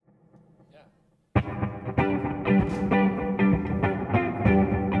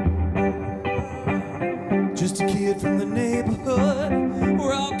just a kid from the neighborhood.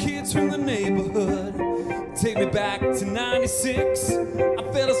 We're all kids from the neighborhood. Take me back to 96. I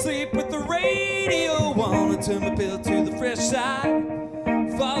fell asleep with the radio on and turned my pillow to the fresh side.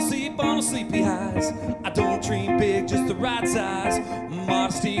 Fall asleep on the sleepy highs. I don't dream big, just the right size.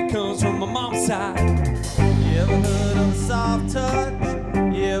 Modesty comes from my mom's side. You ever heard of a soft touch?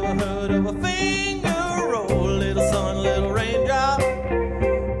 You ever heard of a finger roll? Little sun, little raindrop,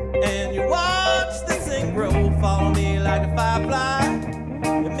 and you watch this thing grow. Follow me like a firefly.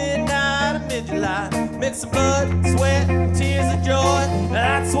 At midnight and mid-July, mix of blood, sweat, and tears of joy.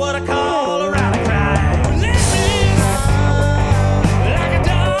 That's what I call a rally cry. Like a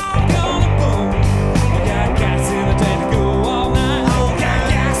dog on a bone. We got gas in the day to go all night. Got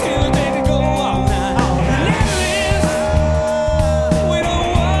gas in the day to go all night. Relentless. We don't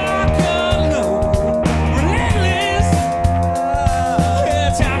walk alone. Relentless. Yeah,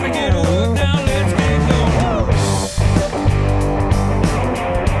 time to get to work now. Let's get going.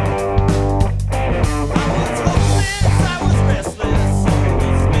 I was hopeless, I was restless, I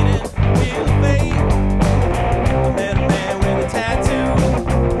was spinning wheel of fate. I met a man with a tattoo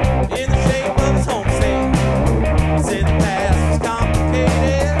in the shape of his home state. Said the past was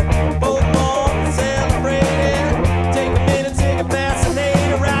complicated, both want to celebrate it. Take a minute, take a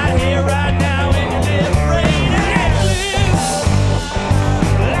fascinator, right here, right now, and you're liberated.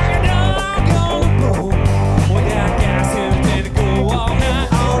 Like a dog on a bone. We got gas in the day to go all night.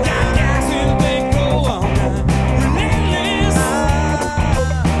 Got gas in the day to go all night. Relentless.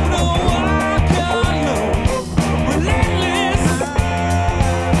 We don't walk alone. Relentless.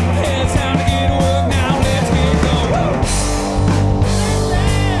 Yeah, it's time to get to work now. Let's get going.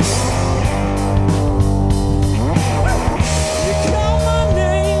 You call my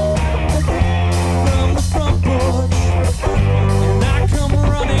name from the front porch, and I come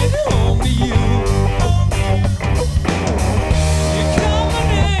running home to you. You call my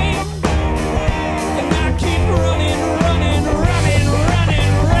name, and I keep running, running, running, running,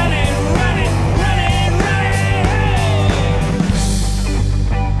 running, running, running, running.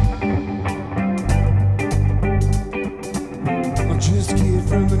 I'm just a kid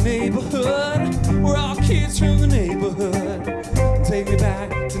from the neighborhood. We're all kids from the neighborhood. Take me back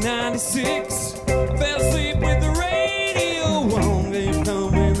to 96. I fell asleep with the radio on. Then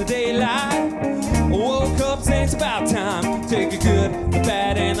come in the daylight. I woke up saying it's about time. Take a good, the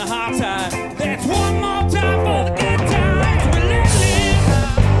bad, and the hot time. That's one more time for the good times. Relentless.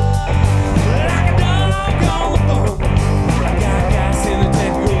 Like a dog on the bone. Got gas in the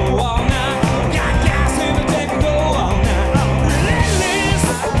tank to go all night. Got gas in the tank to go all night. Relentless.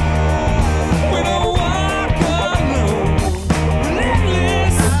 We don't walk alone.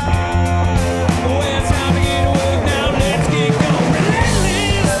 Relentless. Well, it's time to get to work now. Let's get going.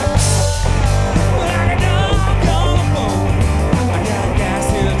 Relentless. Like a dog on a bone. I got gas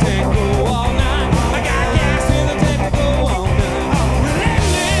in the tank to go all night. I got gas in the tank to go all night.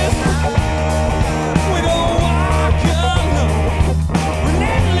 Relentless. We don't walk alone.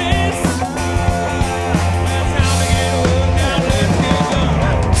 Relentless. Well, it's time to get to work now. Let's get going.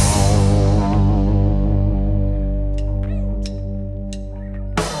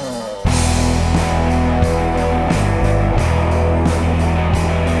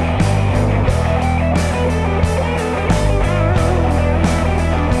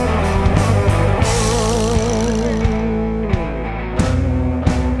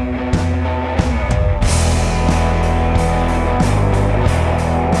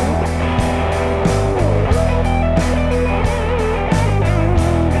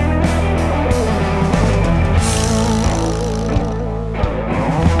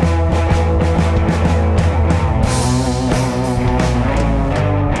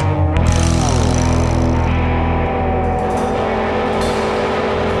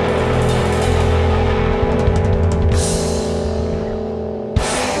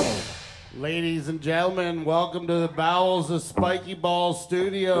 Ladies and gentlemen, welcome to the bowels of Spiky Ball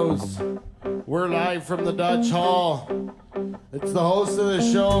Studios. We're live from the Dutch Hall. It's the host of the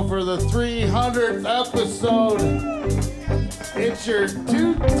show for the 300th episode. It's your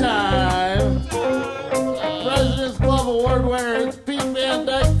two-time President's Club Award winner. It's Pete Van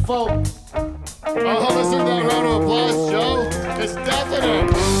Dyke, folks. Oh, isn't that round of applause, Joe? It's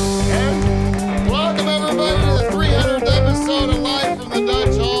definite. And welcome everybody to the 300th episode of Live from the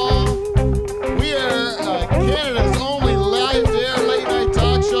Dutch Hall. We are Canada's only live-to-air late-night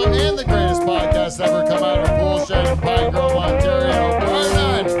talk show and the greatest podcast ever come out of Bullshit in Pine Grove, Ontario. Bar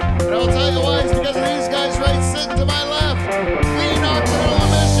none. And I'll tell you why. It's because of these guys right sitting to my left. The Nocturnal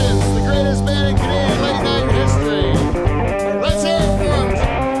Emissions, the greatest band in Canadian late-night history. Let's hear it for them.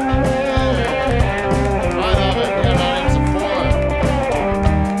 I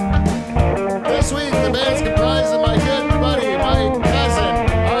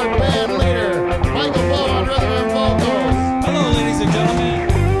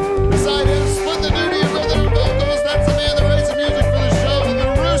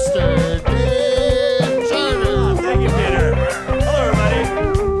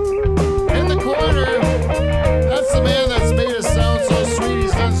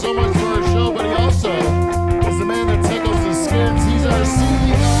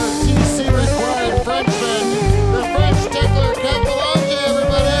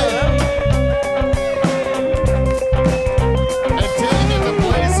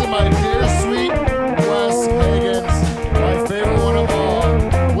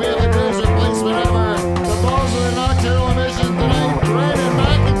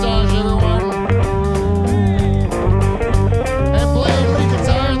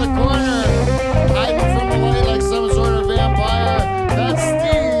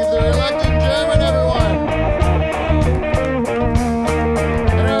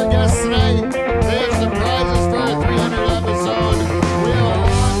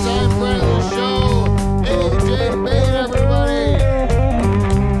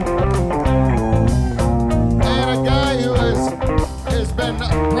And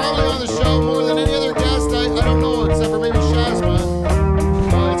probably on the show more than any other guest, I don't know, except for maybe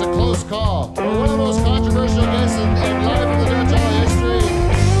Shazma. It's a close call. But one of the most controversial guests in live from the Dutch Hall history.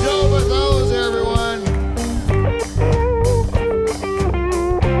 Joe Bathello's here, everyone.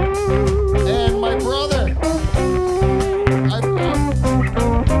 And my brother.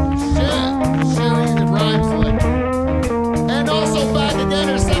 Sherry, it rhymes like. And also back again,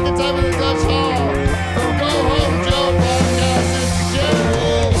 her second time in the Dutch Hall. From Go Home Joe podcast, it's Sherry.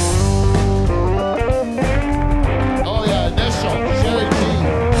 Oh yeah, initial, Sherry T.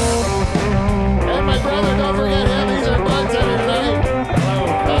 And my brother, don't forget him, he's our bartender tonight.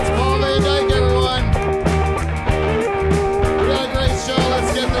 That's Paul Van Dyke, everyone. We got a great show,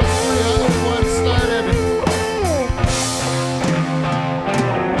 let's get this 300 one started.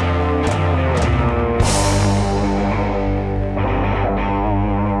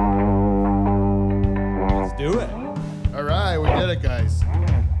 Let's do it. All right, we did it, guys.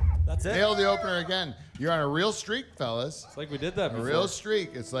 That's it. Nailed the opener again. You're on a real streak, fellas. It's like we did that A before. real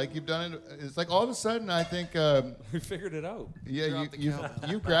streak. It's like you've done it. It's like all of a sudden, I think, We figured it out. yeah,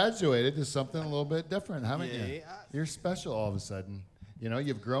 you graduated to something a little bit different, haven't you? You're special all of a sudden. You know,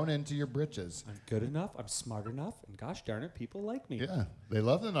 you've grown into your britches. I'm good enough. I'm smart enough. And gosh darn it, people like me. Yeah, they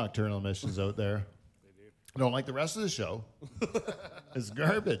love the nocturnal emissions out there. I don't like the rest of the show. It's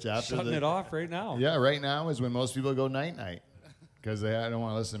garbage after Shutting it off right now. Yeah, right now is when most people go night-night because they don't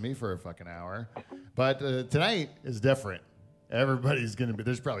want to listen to me for a fucking hour. But tonight is different. Everybody's going to be,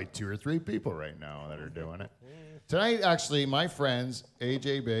 there's probably 2 or 3 people right now that are doing it. Tonight, actually, my friends,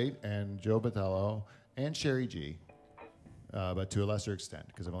 AJ Bate and Joe Bathello and Sherry G, but to a lesser extent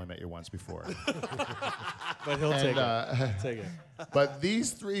because I've only met you once before. But he'll take And, it. Take it. But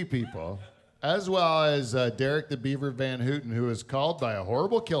these 3 people, as well as Derek the Beaver Van Houten, who was called by a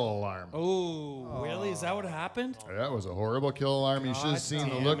horrible kill alarm. Oh, really? Is that what happened? That was a horrible kill alarm. You should have seen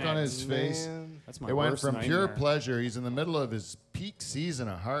the damn look on it, his face. That's my It went worst from pure nightmare. pleasure. He's in the middle of his peak season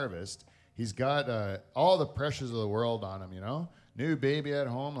of harvest. He's got all the pressures of the world on him, you know? New baby at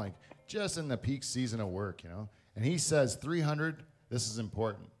home, like just in the peak season of work, you know? And he says 300, this is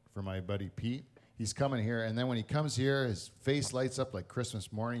important for my buddy Pete. He's coming here, and then when he comes here, his face lights up like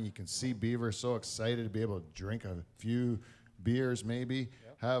Christmas morning. You can see Beaver so excited to be able to drink a few beers maybe,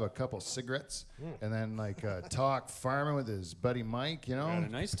 have a couple cigarettes, and then like talk farming with his buddy Mike, you know? Had a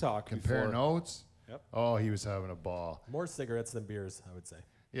nice talk. Compare before. notes. Yep. Oh, he was having a ball. More cigarettes than beers, I would say.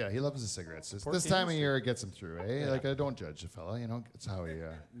 Yeah, he loves the cigarettes. This Pork time of industry. year, it gets him through, eh? Like, I don't judge the fella, you know? It's how he,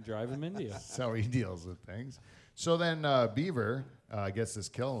 Drive him India. it's how he deals with things. So then Beaver gets this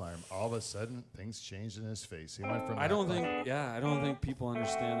kill alarm. All of a sudden, things changed in his face. He went from I don't think people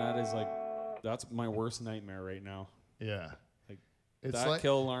understand that is like, that's my worst nightmare right now. Yeah. Like, It's that like,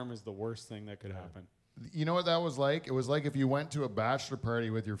 kill alarm is the worst thing that could happen. you know what that was like? It was like if you went to a bachelor party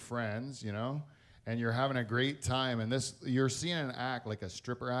with your friends, you know, and you're having a great time, and you're seeing an act, like a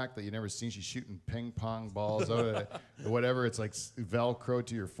stripper act that you never seen. She's shooting ping pong balls out of it, whatever. It's like Velcro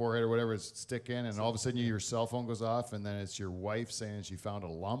to your forehead or whatever it's stick in, and all of a sudden your cell phone goes off, and then it's your wife saying she found a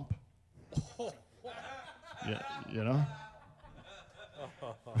lump. Yeah, you know.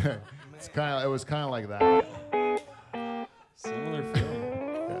 It was kind of like that. Similar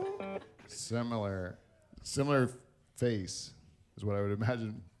feeling. Similar face is what I would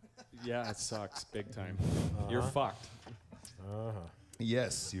imagine. Yeah, it sucks big time. You're fucked.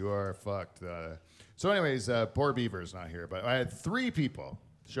 Yes, you are fucked. So anyways, poor Beaver's not here, but I had 3 people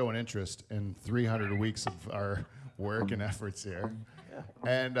show an interest in 300 weeks of our work and efforts here.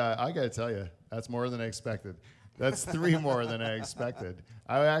 And I got to tell you, that's more than I expected. That's 3 more than I expected.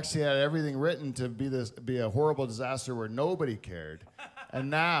 I actually had everything written to be a horrible disaster where nobody cared.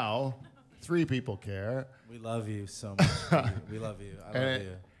 And now 3 people care. We love you so much. We love you. I love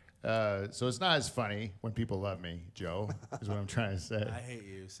you. So it's not as funny when people love me, Joe, is what I'm trying to say. I hate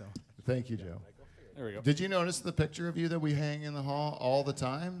you so. Thank you, Joe. There we go. Did you notice the picture of you that we hang in the hall all the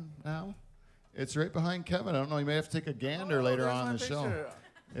time now? It's right behind Kevin. I don't know. You may have to take a gander later on in the show.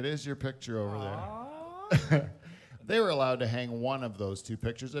 It is your picture over there. They were allowed to hang one of those 2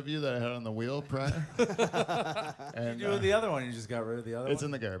 pictures of you that I had on the wheel prior. And You do the other one. You just got rid of the other it's one?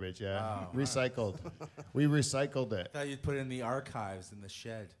 in the garbage, yeah. Oh, Recycled. We recycled it. I thought you'd put it in the archives, in the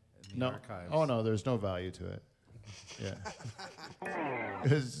shed. In the No. archives. Oh, no, there's no value to it. Yeah.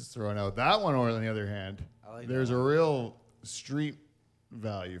 It's just throwing out. That one, or on the other hand, I like there's that a real street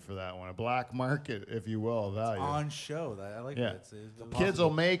value for that one. A black market, if you will, value. On show. I like Yeah. that. It's a Kids will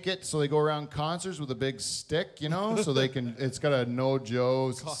make it so they go around concerts with a big stick, so they can. It's got a No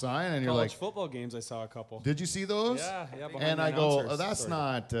Joe sign, and you're College like, football games, I saw a couple. "Did you see those?" Yeah. Behind And the I go, announcers. oh, "That's Sorry.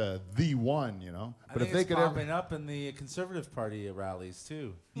 not the one," I But think if they it's could popping ever, up in the Conservative Party rallies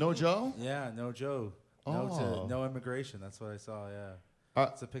too. No Joe. Yeah, no Joe. Oh. No immigration. That's what I saw. Yeah,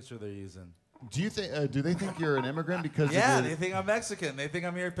 it's a picture they're using. Do you think? Do they think you're an immigrant because? Yeah, of they your, think I'm Mexican. They think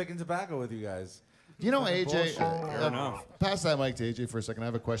I'm here picking tobacco with you guys. AJ. bullshit. Fair enough. Pass that mic to AJ for a second. I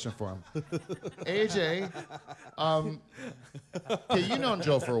have a question for him. AJ, okay, you've known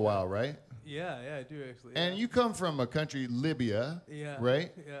Joe for a while, right? Yeah, I do actually. And you come from a country, Libya, Yeah.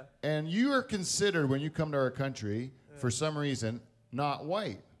 right? Yeah. And you are considered, when you come to our country, for some reason, not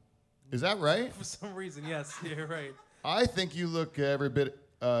white. Is that right? For some reason, yes, you're right. I think you look every bit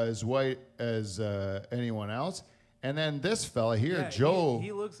as white as anyone else. And then this fella here, Yeah, Joe,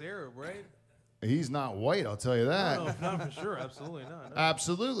 He looks Arab, right? he's not white, I'll tell you that. No, not for sure. Absolutely not. No.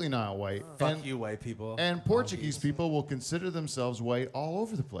 Absolutely not white. Fuck you, white people. And Portuguese people will consider themselves white all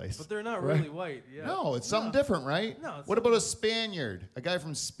over the place. But they're not Right. really white. Yeah. No, it's something different, right? No, it's What about a Spaniard? A guy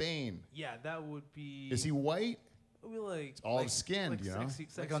from Spain? Yeah, that would be. Is he white? Would be like Olive skinned, sexy,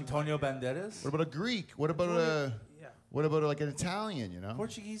 like sexy Antonio white, yeah. Banderas. What about a Greek? What about Yeah. like an Italian,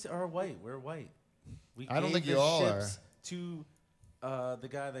 Portuguese are white. We're white. We I don't gave think the you all ships to the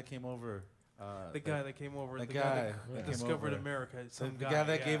guy that came over. The guy that came over. the The guy guy that that came discovered over. America. The Some guy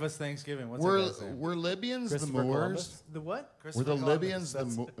that yeah. gave us Thanksgiving. What's Were that guy's name? were Libyans the Christopher Moors? Columbus? The what? Were Christopher the Columbus. Libyans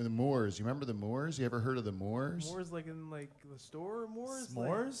That's the Moors? You remember the Moors? You ever heard of the Moors? Moors like in like the store? Moors?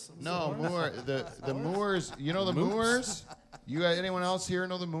 S'mores? No, the Moors. You know the Moors? You got anyone else here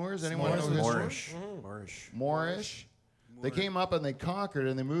know the Moors? Anyone know history? Moorish. Moorish. Moorish. They came up and they conquered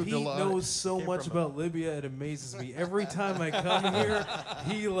and they moved Pete a lot. knows so much about Libya, it amazes me. Every time I come here,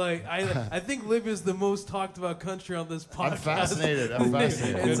 I think Libya's the most talked about country on this podcast. I'm fascinated. I'm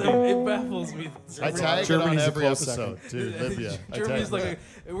fascinated. It baffles me. I tag it on Germany's a every close episode too. Libya. I tag Germany's it.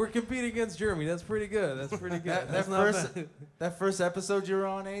 we're competing against Germany. That's pretty good. That's pretty good. That's not bad. That first episode you were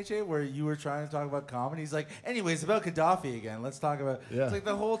on, AJ, where you were trying to talk about comedy, he's like, anyways, about Gaddafi again. Let's talk about. Yeah. It's like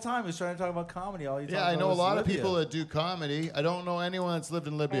the whole time he was trying to talk about comedy. All you Yeah, talked I about know a was lot of Libya. people that do comedy. I don't know anyone that's lived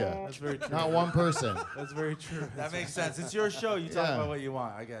in Libya. That's very true. Not one person. That's very true. That makes sense. It's your show. You talk Yeah. about what you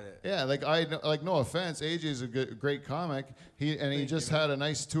want. I get it. Yeah, no offense, AJ's a great comic. He just had a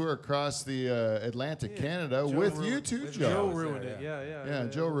nice tour across the Atlantic Canada with you too, Joe Joe. ruined it. Yeah.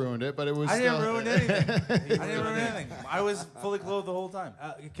 Joe ruined it, but it was. I didn't still- ruin anything. I didn't ruin anything. I was fully clothed the whole time.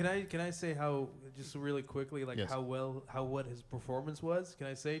 Can I say how just really quickly Yes. what his performance was? Can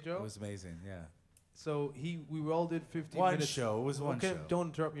I say, Joe? It was amazing. Yeah. So we all did 15 One minutes. show. It was one Okay, show. don't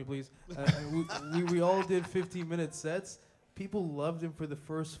interrupt me, please. We all did 15-minute sets. People loved him for the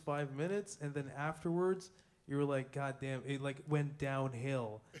first 5 minutes, and then afterwards, you were like, God damn, it like went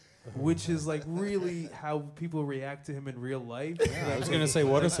downhill, which is like really how people react to him in real life. I was gonna say,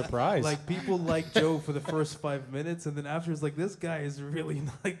 what a surprise! Like people like Joe for the first 5 minutes, and then afterwards, like this guy is really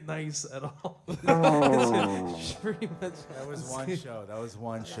not nice at all. It's pretty much. That was one show. That was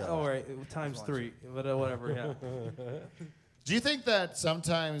one show. Oh, all right, times three, but whatever. Yeah. Do you think that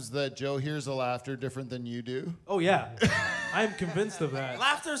sometimes that Joe hears the laughter different than you do? Oh yeah, I'm convinced of that.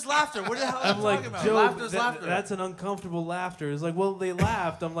 Laughter's laughter. What the hell are you I'm like, talking about? Joe, Laughter's laughter. that's an uncomfortable laughter. It's like, well, they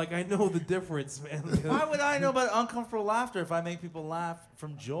laughed. I'm like, I know the difference, man. Why would I know about uncomfortable laughter if I make people laugh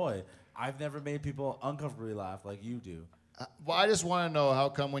from joy? I've never made people uncomfortably laugh like you do. Well, I just want to know how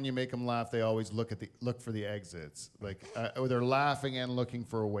come when you make them laugh, they always look for the exits, like or they're laughing and looking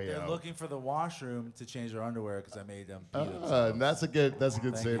for a way They're out. looking for the washroom to change their underwear because I made them pee themselves. That's a good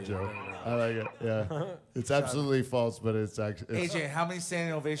Thank save, you. Joe. I like it. Yeah, it's absolutely false, but it's actually. AJ, how many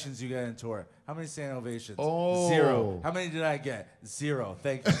standing ovations you get in tour? How many standing ovations? Oh. 0. How many did I get? 0.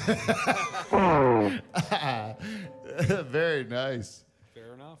 Thank you. Very nice.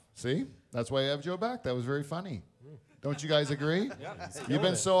 Fair enough. See, that's why you have Joe back. That was very funny. Don't you guys agree? Yeah, You've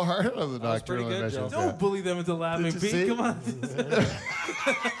been so hard on the was pretty nocturnal good, admissions. Joe. Don't bully them into laughing, Did you Pete. see? Come on.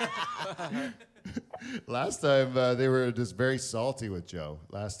 Last time they were just very salty with Joe.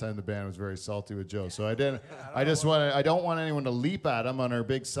 Last time the band was very salty with Joe. So I didn't. I don't want anyone to leap at him on our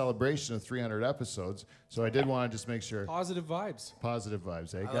big celebration of 300 episodes. So I did want to just make sure. Positive vibes. Positive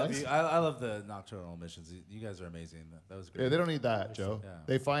vibes, eh, I love guys? you. I love the nocturnal emissions. You guys are amazing. That was great. Yeah, they don't need that, Joe. Yeah.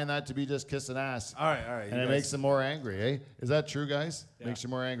 They find that to be just kissing ass. All right. And it makes them more angry, eh? Is that true, guys? Yeah. Makes you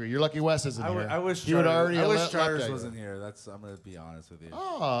more angry. You're lucky Wes isn't here. I wish He would already I wish left Charters at you. wasn't here. I'm gonna be honest with you.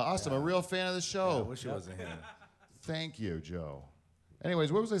 Oh, awesome. A real fan of the Yeah, I show. wish he wasn't here. Thank you, Joe.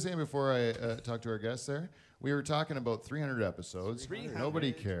 Anyways, what was I saying before I talked to our guests there? We were talking about 300 episodes. 300.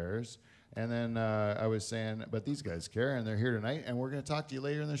 Nobody cares. And then I was saying, but these guys care, and they're here tonight, and we're going to talk to you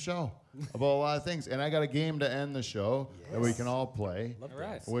later in the show about a lot of things. And I got a game to end the show that we can all play, Love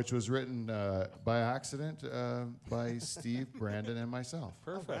Right. which was written by accident by Steve, Brandon, and myself.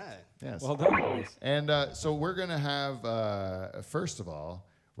 Perfect. Right. Yes. Well done, boys. And so we're going to have, first of all,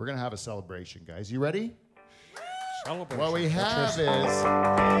 we're going to have a celebration, guys. You ready? What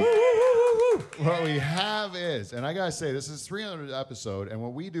we have is, and I gotta say, this is 300th episode, and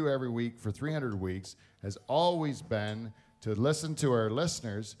what we do every week for 300 weeks has always been to listen to our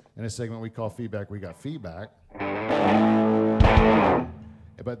listeners in a segment we call Feedback. We got feedback.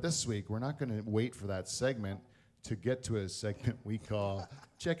 But this week, we're not going to wait for that segment to get to a segment we call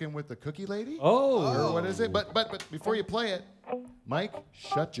Check In with the Cookie Lady. Oh. Or what is it? But before you play it, Mike,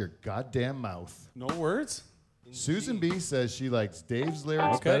 shut your goddamn mouth. No words? Susan B says she likes Dave's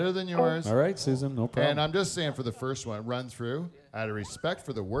lyrics Okay. better than yours. All right, Susan, no problem. And I'm just saying for the first one, run through, out of respect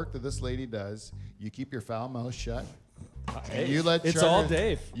for the work that this lady does, you keep your foul mouth shut. And you let it's Charter- all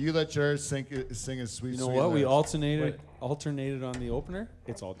Dave. You let Charter sing his sweet, You know sweet what? We lyrics. alternated on the opener.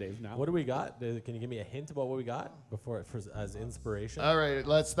 It's all Dave now. What do we got? Can you give me a hint about what we got as inspiration? All right,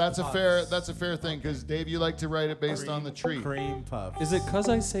 that's a fair thing because Dave, you like to write it based on the tree. Cream puff. Is it because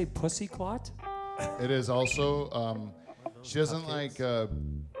I say pussy clot? It is also she doesn't like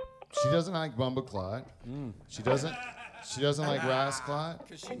bumbleclot. She doesn't like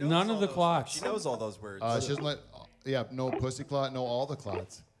rasclot. None of the clots. She knows all those words. She doesn't like no pussy clot, no all the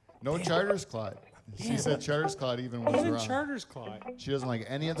clots. No Charter's clot. She said Charter's clot even was Even wrong. Charter's clot. She doesn't like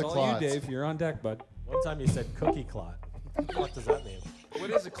any of the It's all you, clots. Dave. You're on deck, bud. One time you said cookie clot. What does that mean? What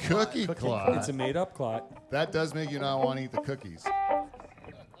is a clot? Cookie clot. It's a made-up clot. That does make you not want to eat the cookies.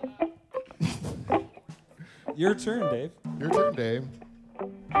 Your turn, Dave. Your turn, Dave. All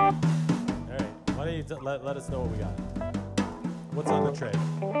right. Why don't you let us know what we got? What's on the tray?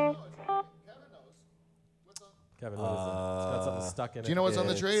 Kevin, what is it? It's got something stuck in it. Do you know what's on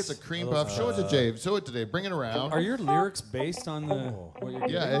the tray? It's a cream puff. Show it to Dave. Show it to Dave. Bring it around. Are your lyrics based on the what you're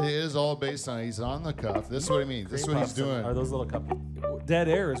Yeah, giving? it is all based on. He's on the cuff. This is what he means. This is what he's doing. Are those little cupcakes? Dead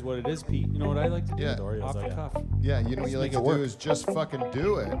air is what it is, Pete. You know what I like to do? Yeah. Oreos, Off oh, the yeah. cuff. Yeah, you know what you like make to it work. do is just fucking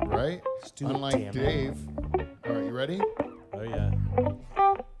do it, right? do it, Unlike damn it. Dave. All right, you ready? Oh yeah.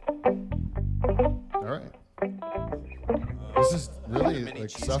 All right. This is really mini like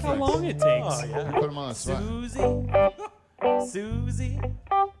cheesecake. How suffering. long it takes? Oh yeah. Put him on the spot. Susie,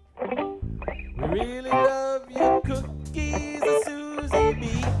 we really love your cookies, Susie B.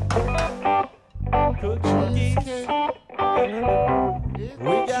 Cookies.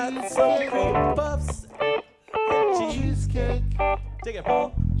 We got some cream puffs and cheesecake. Take it,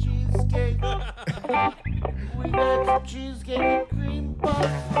 Paul. Cheesecake. We got some cheesecake and cream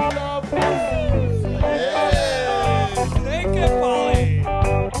puffs. Love Susie. Thank you, Polly.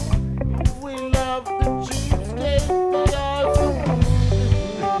 We love the cheesecake.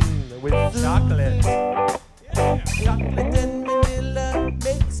 With chocolate. Chocolate and vanilla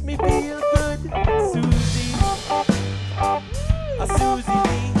makes me feel good. Susie, Susie B.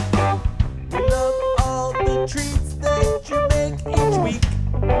 We love all the treats that you make each week.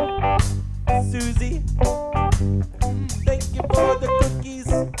 Susie, thank you for the cookies.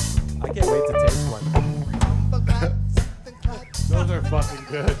 I can't wait to taste one. Those are fucking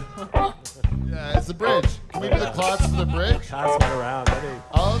good. Yeah, it's the bridge. Can we do the clots for the bridge? Pass one around.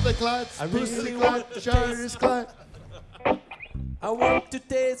 All the clots. I really Pussy want clot. to Charter's clot. I want to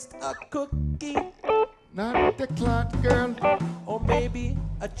taste a cookie Not the clot, girl. or maybe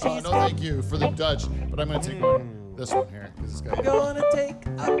a Oh, cheese. no, thank you for the Dutch. But I'm going to take one. This one here. 'Cause this guy. Gonna take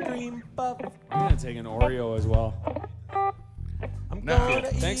a cream puff. I'm gonna take an Oreo as well. I'm Nah. gonna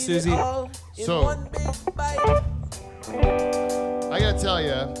Thanks, eat Susie. it all in So- one big bite. I got to tell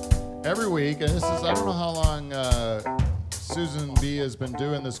you, every week, and this is, I don't know how long Susan B has been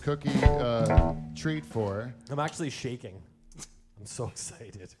doing this cookie treat for. I'm actually shaking. I'm so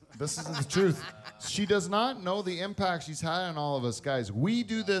excited. This is the truth. She does not know the impact she's had on all of us, guys. We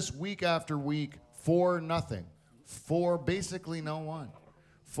do this week after week for nothing, for basically no one,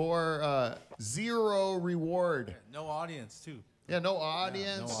 for zero reward. No audience, too. Yeah, no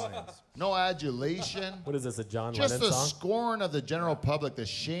audience, no adulation. What is this, a John Just Lennon the song? scorn of the general public, the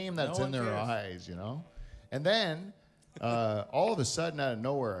shame that's No in one their cares. eyes, you know? And then, all of a sudden, out of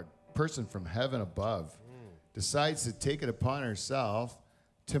nowhere, a person from heaven above decides to take it upon herself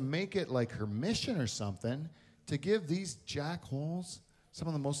to make it like her mission or something to give these jackholes some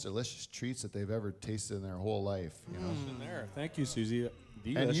of the most delicious treats that they've ever tasted in their whole life, you know? There. Thank you, Susie.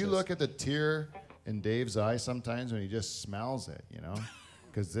 And you look at the tier in Dave's eye sometimes when he just smells it, you know?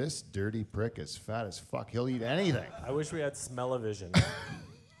 Because this dirty prick is fat as fuck. He'll eat anything. I wish we had smell-o-vision. So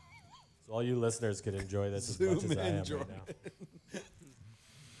all you listeners could enjoy this as much as I am right now.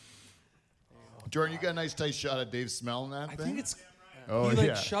 Jordan, you got a nice tight shot of Dave smelling that I thing? think it's. Oh, he like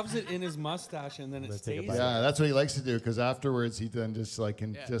yeah. shoves it in his mustache and then it Let's take a stays. bite. Yeah, that's what he likes to do because afterwards he then just like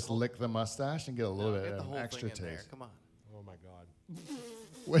can just lick the mustache and get a little bit Get the of whole extra thing in there. taste. Come on. Oh my God.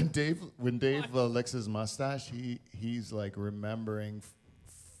 When Dave licks his mustache, he's like remembering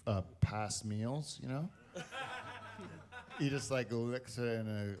past meals, you know. He just like licks it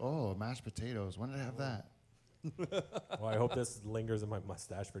and mashed potatoes. When did I have that? Well, I hope this lingers in my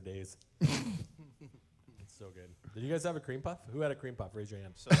mustache for days. It's so good. Did you guys have a cream puff? Who had a cream puff? Raise your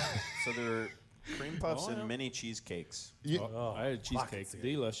hand. So there were cream puffs and mini cheesecakes. Oh, I had a cheesecake.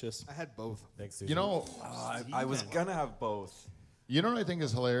 Delicious. I had both. thanks, Susan. You know, I was gonna have both. you know what I think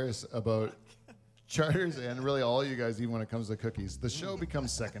is hilarious about Charters and really all you guys, even when it comes to cookies, the show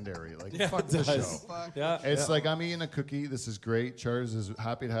becomes secondary. Like fuck the show. Yeah. It's like I'm eating a cookie. This is great. Charters is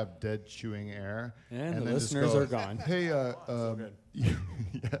happy to have dead chewing air. And the then just listeners go, are gone. Hey, good. yeah.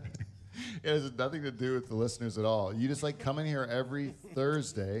 It has nothing to do with the listeners at all. You just like come in here every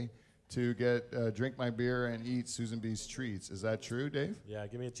Thursday to get drink my beer and eat Susan B's treats. Is that true, Dave? Yeah,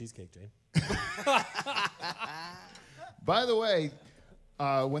 give me a cheesecake, Jane. By the way,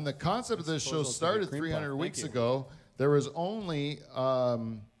 when the concept of this show started 300 weeks ago, there was only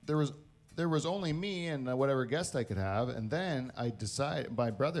me and whatever guest I could have, and then I decided,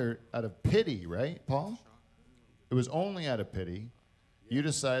 my brother, out of pity, right, Paul? It was only out of pity. You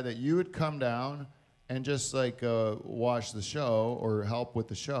decided that you would come down and just like watch the show or help with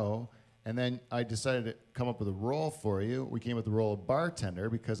the show, and then I decided to come up with a role for you. We came up with the role of bartender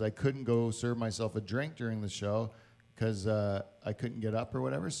because I couldn't go serve myself a drink during the show because I couldn't get up or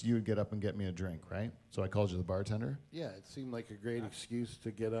whatever, so you would get up and get me a drink, right? So I called you the bartender. Yeah, it seemed like a great excuse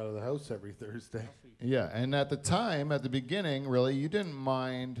to get out of the house every Thursday. Yeah, and at the time, at the beginning, really, you didn't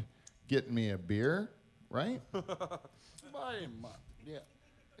mind getting me a beer, right? Yeah.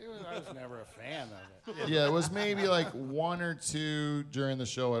 I was never a fan of it. Yeah, it was maybe like one or two during the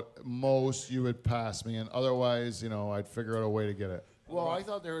show at most you would pass me, and otherwise, I'd figure out a way to get it. Well, I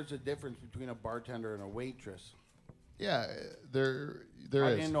thought there was a difference between a bartender and a waitress. Yeah, there I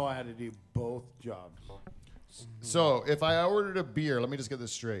is. didn't know I had to do both jobs. So if I ordered a beer, let me just get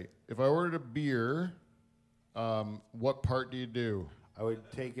this straight. If I ordered a beer, what part do you do? I would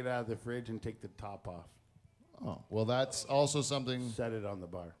take it out of the fridge and take the top off. Oh, well, that's also something. Set it on the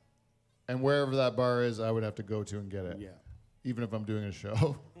bar. And wherever that bar is, I would have to go to and get it. Yeah. Even if I'm doing a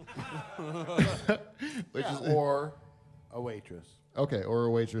show. Which is Or a waitress. okay, or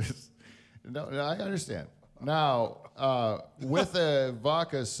a waitress. No, I understand. Now, with a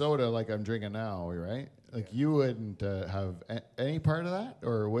vodka soda like I'm drinking now, right? Like you wouldn't have any part of that,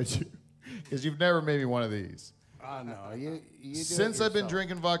 or would you? Because you've never made me one of these. No, you do it Since I've been yourself.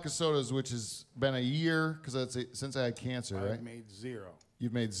 drinking vodka sodas, which has been a year, because since I had cancer, I've right? made zero.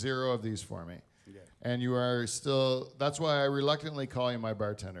 You've made 0 of these for me. Yeah. And you are still, that's why I reluctantly call you my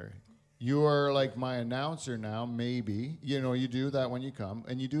bartender. You are like my announcer now, maybe. You do that when you come,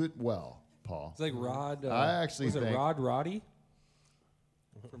 and you do it well, Paul. It's like Rod. I actually was it think- Rod Roddy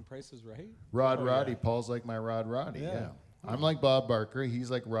from Price is Right? Rod Roddy. Paul's like my Rod Roddy, yeah. I'm like Bob Barker. He's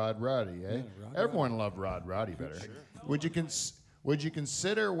like Rod Roddy, eh? Rod Everyone loved Rod Roddy better. Would you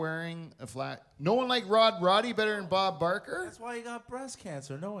consider wearing a flat? No one liked Rod Roddy better than Bob Barker? That's why he got breast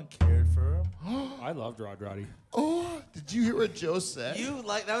cancer. No one cared for him. I loved Rod Roddy. Oh, did you hear what Joe said?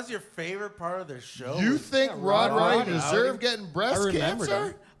 That was your favorite part of the show? You think Rod Rod Roddy Roddy. deserved getting breast remembered cancer?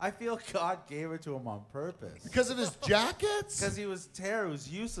 him. I feel God gave it to him on purpose. Because of his jackets? Because he was terror, he was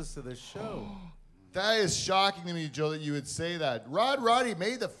useless to the show. That is shocking to me, Joe, that you would say that. Rod Roddy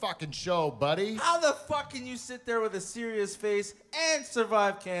made the fucking show, buddy. How the fuck can you sit there with a serious face and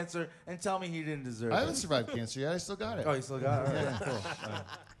survive cancer and tell me he didn't deserve I it? haven't survived cancer yet. I still got it. Oh, you still got it? All right, cool.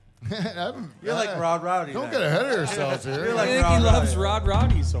 You're You're like Rod Roddy. Don't then. get ahead of yourselves here. You're like I think Rod he loves Roddy. Rod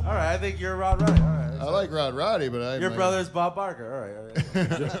Roddy so much. All right, I think you're Rod Roddy. All right. I like Rod Roddy, but I'm Your like, brother's Bob Barker. All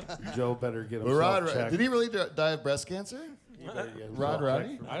right. Joe better get Well, himself checked. did he really die of breast cancer? Rod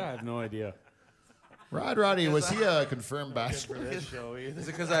Roddy? I have no idea. Rod Roddy, was he a confirmed bachelor? This show either. Is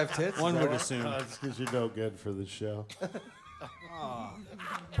it because I have tits? One Is that would why? assume. It's because you're no good for the show.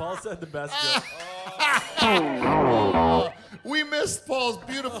 Paul said the best joke. We missed Paul's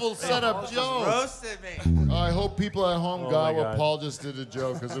beautiful setup joke. Roasted me. I hope people at home Oh got my what God. Paul just did a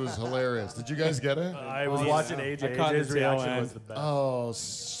joke because it was hilarious. Did you guys get it? I was watching AJ. I caught AJ's the tail reaction end. was the best. Oh,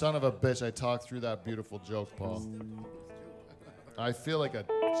 son of a bitch. I talked through that beautiful joke, Paul. I feel like a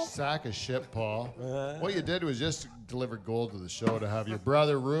sack of shit, Paul. What you did was just deliver gold to the show to have your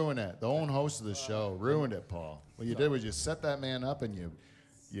brother ruin it. The own host of the show ruined it, Paul. What you did was you set that man up and you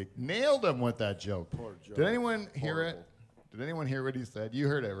nailed him with that joke. Poor joke. Did anyone hear it? Did anyone hear what he said? You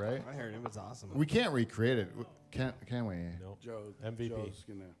heard it, right? I heard it was awesome. We can't recreate it, can we? Joe, MVP. Joe's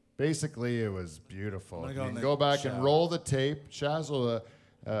gonna. Basically, it was beautiful. I'm You gonna go can in go the back and shower. roll the tape. Shaz will,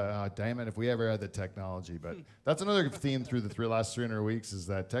 damn it, if we ever had the technology. But that's another theme through the last 300 weeks is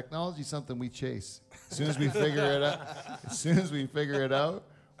that technology is something we chase. As soon as we figure it out,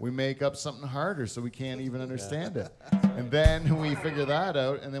 we make up something harder so we can't even understand it. And then we figure that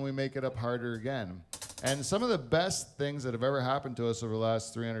out, and then we make it up harder again. And some of the best things that have ever happened to us over the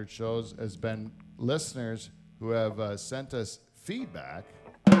last 300 shows has been listeners who have sent us feedback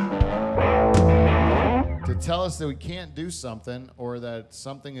to tell us that we can't do something or that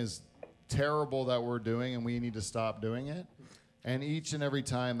something is terrible that we're doing and we need to stop doing it. And each and every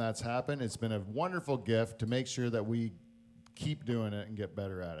time that's happened, it's been a wonderful gift to make sure that we keep doing it and get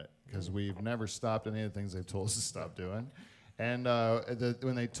better at it because we've never stopped any of the things they've told us to stop doing. And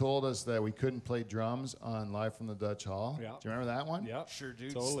when they told us that we couldn't play drums on Live from the Dutch Hall, Yeah. do you remember that one? Yep. Sure do.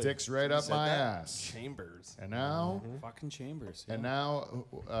 Totally. Sticks right up Said my that. ass. Chambers. And now, Fucking Chambers. and now,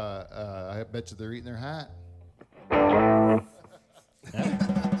 I bet you they're eating their hat. Yeah.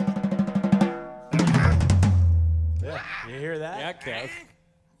 You hear that? Yeah, Kev.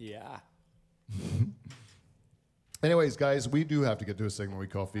 Yeah. Anyways, guys, we do have to get to a segment we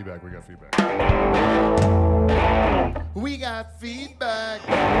call feedback. We got feedback. We got feedback.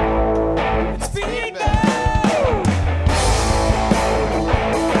 It's feedback!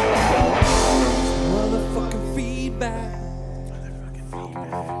 Motherfucking feedback.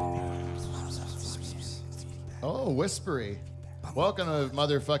 Oh, whispery. Welcome to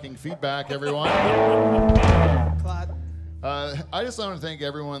motherfucking feedback, everyone. I just want to thank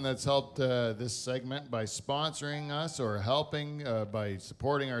everyone that's helped this segment by sponsoring us or helping by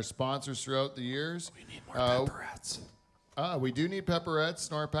supporting our sponsors throughout the years. We need more pepperettes. We do need pepperettes,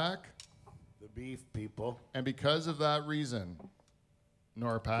 Norpac. The beef people. And because of that reason,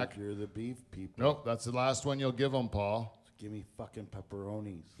 Norpac. You're the beef people. Nope, that's the last one you'll give them, Paul. Give me fucking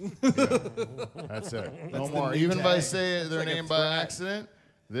pepperonis. That's it. No more. Even if I say their name by accident,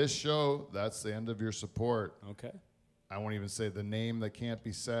 this show, that's the end of your support. Okay. I won't even say the name that can't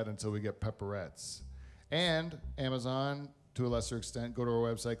be said until we get pepperettes. And Amazon, to a lesser extent, go to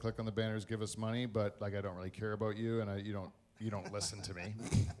our website, click on the banners, give us money. But like, I don't really care about you, and you don't listen to me.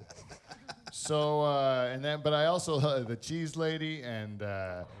 So but I also the Cheese Lady and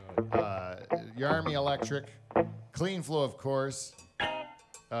Yarmy Electric, Clean Flow, of course,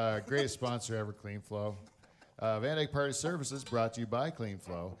 greatest sponsor ever, Clean Flow. Van Dyke Party Services brought to you by Clean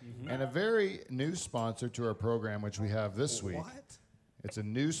Flow, and a very new sponsor to our program, which we have this week. What? It's a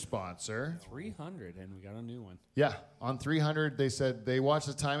new sponsor. 300, and we got a new one. Yeah, on 300, they said they watched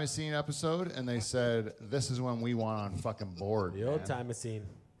the Time Machine episode, and they said, this is when we want on fucking board. The old man." time machine.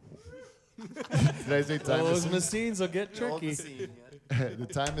 Did I say Time Those Machine? machines will get tricky. The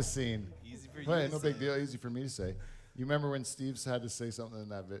Time Machine. Easy for you Wait, to no big say. deal. Easy for me to say. You remember when Steve's had to say something in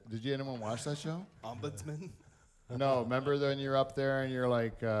that vid? Did anyone watch that show? Ombudsman. No. Remember when you're up there and you're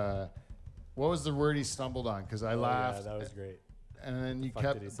like, what was the word he stumbled on? Because I laughed. Yeah, that was great. And then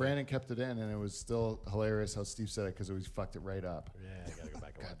fuck did he say? Brandon kept it in, and it was still hilarious how Steve said it because we fucked it right up. Yeah, I gotta go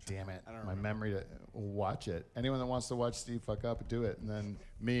back and God watch. damn it. My memory to watch it. Anyone that wants to watch Steve fuck up, do it. And then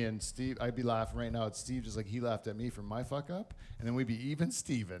me and Steve, I'd be laughing right now at Steve just like he laughed at me for my fuck up. And then we'd be even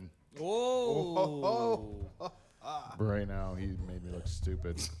Steven. Oh. But right now, he made me look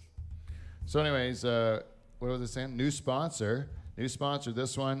stupid. So anyways, what was I saying? New sponsor.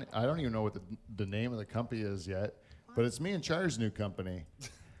 This one, I don't even know what the name of the company is yet. But it's me and Char's new company.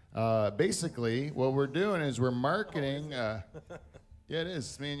 Basically, what we're doing is we're marketing. Yeah, it is.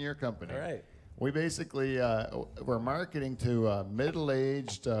 It's me and your company. All right. We basically we're marketing to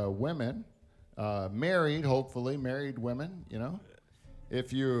middle-aged women, hopefully married women. You know,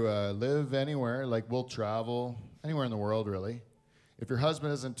 if you live anywhere, like we'll travel anywhere in the world, really. If your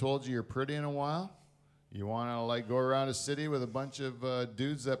husband hasn't told you you're pretty in a while, you want to like go around a city with a bunch of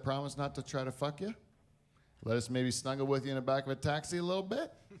dudes that promise not to try to fuck you. Let us maybe snuggle with you in the back of a taxi a little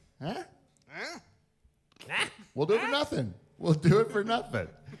bit. Huh? We'll do it for nothing. We'll do it for nothing.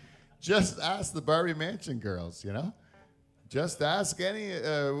 Just ask the Barbie Mansion girls, you know? Just ask any,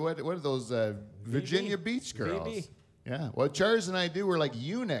 what are those, Virginia Beach girls? VB. Yeah. What Charles and I do, we're like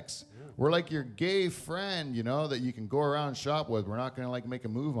eunuchs. We're like your gay friend, you know, that you can go around and shop with. We're not going to like make a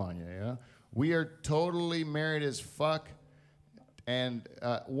move on you, you know? We are totally married as fuck and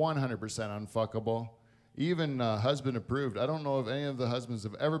 100% unfuckable. even husband approved. I don't know if any of the husbands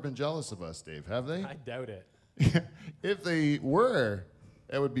have ever been jealous of us, Dave. Have they? I doubt it. If they were,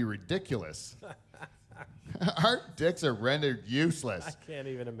 that would be ridiculous. Our dicks are rendered useless. I can't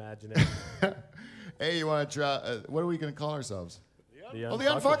even imagine it. Hey, you want to try? What are we going to call ourselves? The Oh, the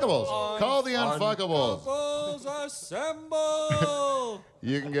Unfuckables. Call the Unfuckables. Uncles assemble!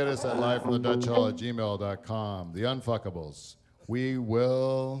 You can get us at livefromthedutchhall@gmail.com. The Unfuckables. We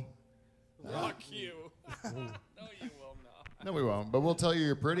will. Rock you. No, you will not. No, we won't. But we'll tell you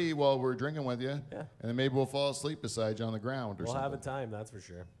you're pretty while we're drinking with you. Yeah. And then maybe we'll fall asleep beside you on the ground or We'll something. have a time, that's for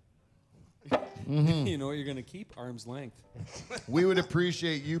sure. You know what you're going to keep? Arm's length. We would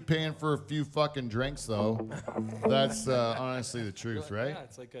appreciate you paying for a few fucking drinks, though. That's honestly the truth, right? Yeah,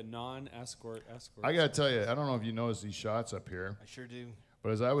 it's like a non-escort escort. I got to tell you, I don't know if you noticed these shots up here. I sure do.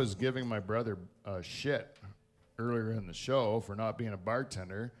 But as I was giving my brother shit earlier in the show for not being a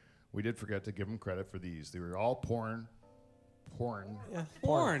bartender, we did forget to give him credit for these. They were all porn. Yeah.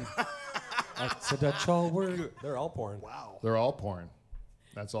 Porn. That's a Dutch Hall word. They're all porn. They're all porn.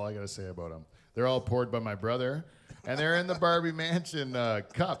 That's all I got to say about them. They're all poured by my brother, and they're in the Barbie Mansion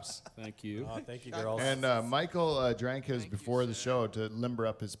cups. Thank you. Oh, thank you, girls. And Michael drank his before the show to limber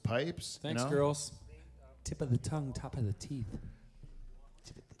up his pipes. Thanks, you know? girls. Tip of the tongue, top of the teeth.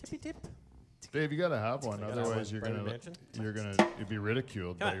 Tippy tip. Dave, you got to have one. gotta have Otherwise, one. Barbie you're gonna be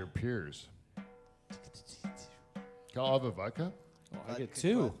ridiculed by your peers. I'll have a vodka. Oh, I get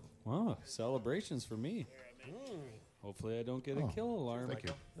two. Wow, celebrations for me. Hopefully I don't get a kill alarm. Thank you.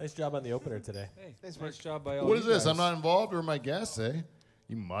 Nice job on the opener today. Hey, nice job by all What you is this? guys. I'm not involved or my guests, eh?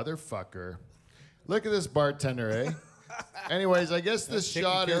 You motherfucker. Look at this bartender, eh? Anyways, I guess this taking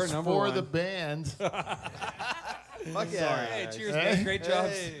shot care is of number for one. the band. Fuck yeah. Hey, cheers, Hey. man. Great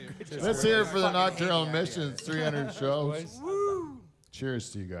jobs. Let's hear it for the Nocturnal Missions 300 shows. Cheers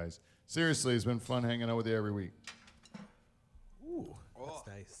to you guys. Seriously, it's been fun hanging out with you every week. That's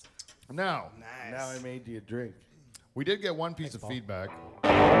nice. Now, Now I made you a drink. we did get one piece of feedback,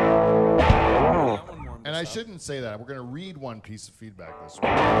 That one warmed and us I up. shouldn't say that. We're going to read one piece of feedback this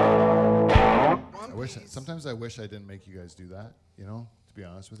week. Sometimes I wish I didn't make you guys do that, you know, to be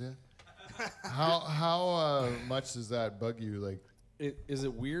honest with you. How much does that bug you? Like, Is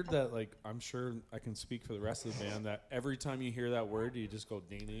it weird that, like, I'm sure I can speak for the rest of the band, that every time you hear that word, you just go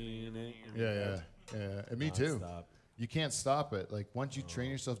ding, ding, ding. yeah. And me too. Nonstop. You can't stop it. Like, once you train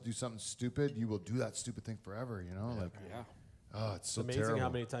yourself to do something stupid, you will do that stupid thing forever, you know? Like, Yeah. oh, it's so It's amazing terrible. how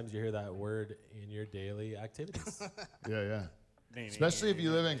many times you hear that word in your daily activities. Yeah. Especially if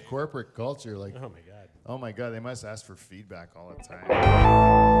you live in corporate culture. Like, Oh my God. they must ask for feedback all the time.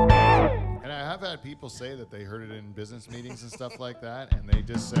 And I have had people say that they heard it in business meetings and stuff like that, and they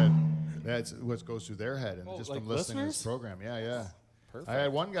just said that's what goes through their head, and Oh, just like from listening to this listeners? program. Yeah. Perfect. I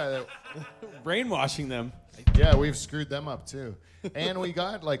had one guy that, Brainwashing them. yeah, we've screwed them up too. And we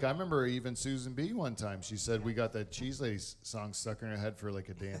got, like, I remember even Susan B. one time, she said we got that Cheese Lady song stuck in her head for like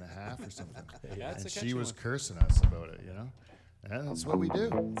a day and a half or something. Yeah, it's And a she catchy was one. cursing us about it, you know? And that's what we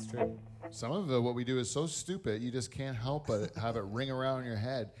do. It's true. Some of what we do is so stupid, you just can't help but have it ring around your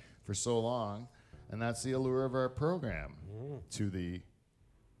head for so long. And that's the allure of our program to the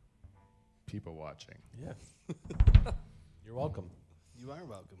people watching. Yeah. You're welcome. You are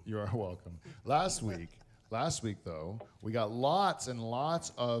welcome. You are welcome. Last week though, we got lots and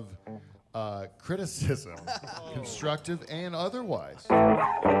lots of criticism, constructive and otherwise,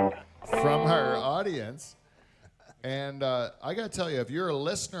 from our audience. And I got to tell you, if you're a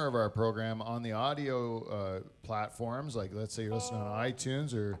listener of our program on the audio platforms, like let's say you're listening on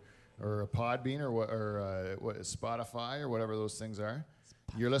iTunes or a Podbean or what Spotify or whatever those things are,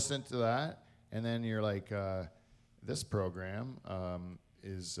 you're listening to that, and then you're like, this program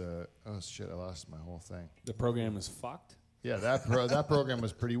is oh shit, I lost my whole thing. The program is fucked. Yeah, that program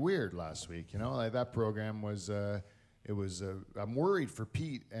was pretty weird last week. You know, like that program was. I'm worried for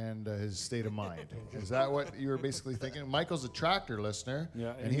Pete and his state of mind. Is that what you were basically thinking? Michael's a tractor listener,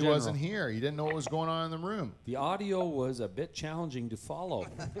 Yeah, and in he wasn't general. here. He didn't know what was going on in the room. The audio was a bit challenging to follow.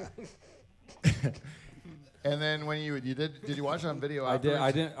 And then when you did you watch it on video? I did.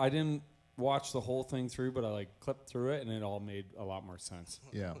 afterwards? I didn't watch the whole thing through, but I like clipped through it, and it all made a lot more sense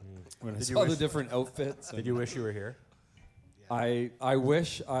Yeah. when I Did you saw the wish- different outfits. Did you wish you were here? I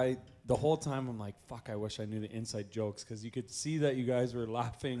wish the whole time I'm like, fuck, I wish I knew the inside jokes, because you could see that you guys were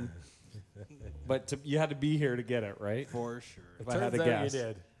laughing, but you had to be here to get it, right? For sure. If I had to Turns out guess. you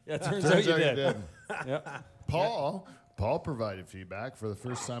did. Yeah, it turns Turns out you out did. Yep. Paul provided feedback for the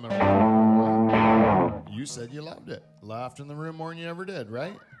first time in a while. You said you loved it. Laughed in the room more than you ever did,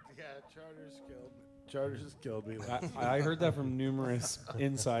 right? Yeah, Charters just killed me. I heard that from numerous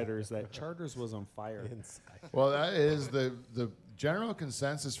insiders that Charters was on fire. Well, that is the general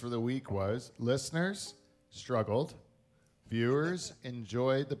consensus for the week was listeners struggled, viewers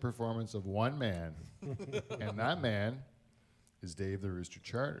enjoyed the performance of one man, and that man is Dave the Rooster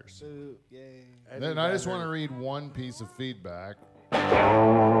Charters. Yay. Then I just want to read one piece of feedback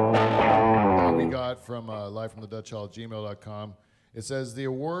that we got from live from the Dutch Hall gmail.com. It says the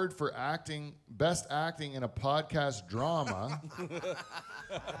award for best acting in a podcast drama.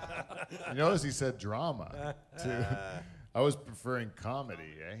 You notice he said drama too. I was preferring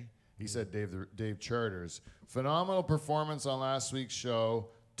comedy, eh? He said Dave Charters. Phenomenal performance on last week's show.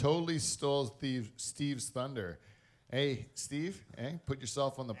 Totally stole Steve's thunder. Hey, Steve, put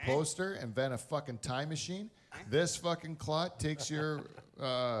yourself on the poster, invent a fucking time machine. This fucking clot takes your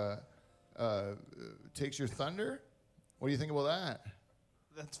thunder. What do you think about that?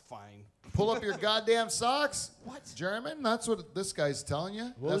 That's fine. Pull up your goddamn socks. What? German? That's what this guy's telling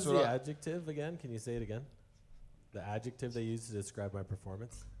you? What That's was the adjective again? Can you say it again? The adjective they used to describe my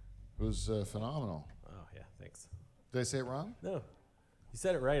performance? It was phenomenal. Oh, yeah, thanks. Did I say it wrong? No. You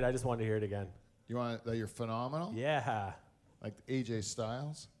said it right. I just wanted to hear it again. You want that you're phenomenal? Yeah. Like AJ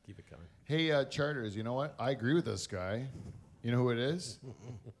Styles? Keep it coming. Hey, Charters, you know what? I agree with this guy. You know who it is?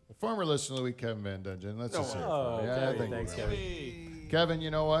 Former listener of the week, Kevin Van Dungeon. Let's just hear it Oh, for him. Kevin, thanks, Kevin. Kevin, you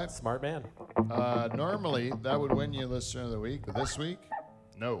know what? Smart man. Normally, that would win you listener of the week, but this week,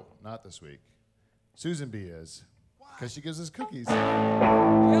 no, not this week. Susan B is. Because she gives us cookies.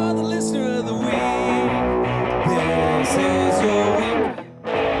 You're the listener of the week. This is your week.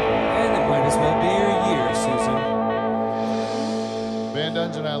 And it might as well be your year, Susan. Van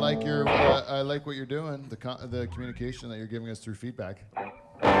Dungeon, I like what you're doing, the communication that you're giving us through feedback.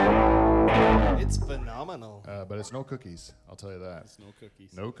 It's phenomenal. But it's no cookies. I'll tell you that. It's no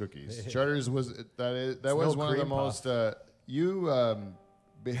cookies. No cookies. Charters was that no was one of the cream most. You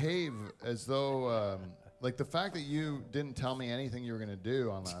behave as though like the fact that you didn't tell me anything you were going to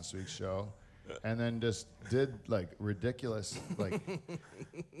do on last week's show, and then just did like ridiculous like.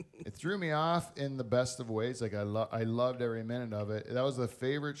 It threw me off in the best of ways. Like I loved every minute of it. That was the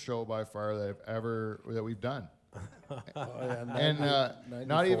favorite show by far that we've done. And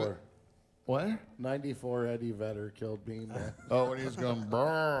not even. What? 94 Eddie Vedder killed me, man. Oh, when he was going,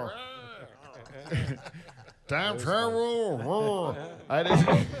 brr. Time travel. Brr.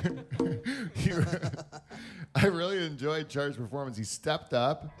 I really enjoyed Char's performance. He stepped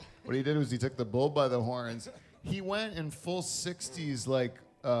up. What he did was he took the bull by the horns. He went in full 60s, like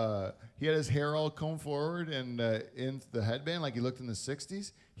he had his hair all combed forward and in the headband, like he looked in the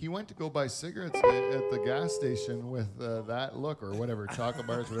 60s. He went to go buy cigarettes at the gas station with that look or whatever, chocolate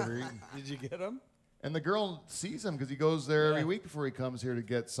bars, whatever. Did you get him? And the girl sees him because he goes there every week before he comes here to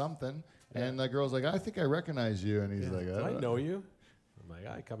get something. Yeah. And the girl's like, I think I recognize you. And he's like, Do I know you? I'm like,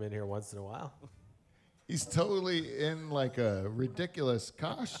 I come in here once in a while. He's totally in like a ridiculous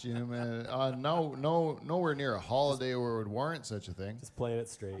costume and nowhere near a holiday where it would warrant such a thing. Just playing it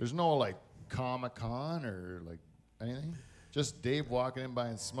straight. There's no like Comic-Con or like anything. Just Dave walking in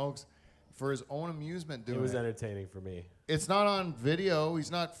buying smokes for his own amusement doing it. It was entertaining for me. It's not on video.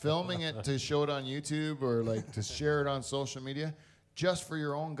 He's not filming it to show it on YouTube or like to share it on social media. Just for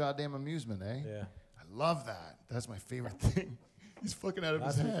your own goddamn amusement, eh? Yeah. I love that. That's my favorite thing. He's fucking out of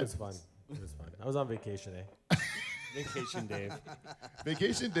his Last week head. was fun. It was fun. I was on vacation, eh? Vacation Dave.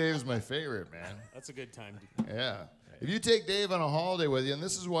 Vacation Dave is my favorite, man. That's a good time. Yeah. If you take Dave on a holiday with you, and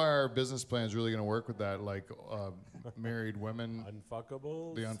this is why our business plan is really going to work with that, like married women,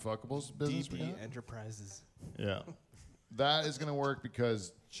 Unfuckables. the Unfuckables business. we DP got. Enterprises. Yeah. That is going to work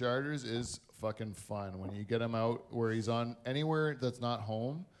because Charters is fucking fun. When you get him out where he's on anywhere that's not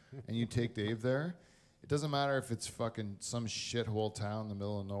home and you take Dave there, it doesn't matter if it's fucking some shithole town in the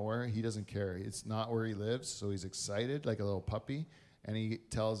middle of nowhere. He doesn't care. It's not where he lives, so he's excited like a little puppy, and he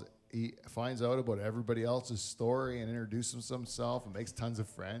finds out about everybody else's story and introduces himself and makes tons of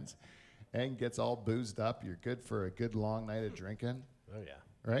friends and gets all boozed up. You're good for a good long night of drinking, Oh, yeah.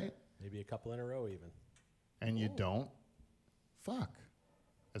 right? Maybe a couple in a row even. And you don't fuck,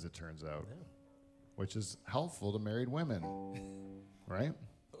 as it turns out, which is helpful to married women, right?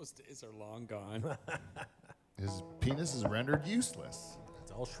 Those days are long gone. His penis is rendered useless.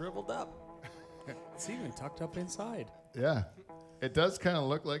 It's all shriveled up. It's even tucked up inside. Yeah. It does kind of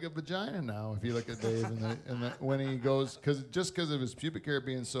look like a vagina now if you look at Dave when he goes, because of his pubic hair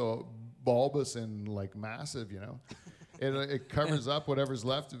being so bulbous and like massive, you know, it covers up whatever's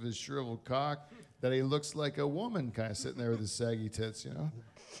left of his shriveled cock, that he looks like a woman kind of sitting there with his saggy tits, you know.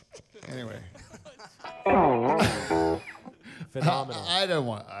 Anyway, Phenomenal. I don't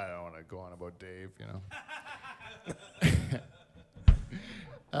want to go on about Dave, you know.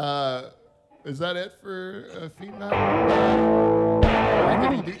 Is that it for feedback?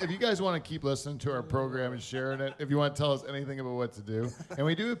 If you guys want to keep listening to our program and sharing it, if you want to tell us anything about what to do, and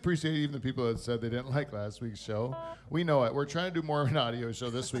we do appreciate even the people that said they didn't like last week's show. We know it. We're trying to do more of an audio show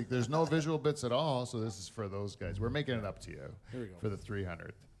this week. There's no visual bits at all, so this is for those guys. We're making it up to you for the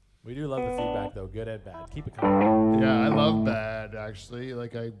 300th. We do love the feedback, though, good and bad. Keep it coming. Yeah, I love bad, actually.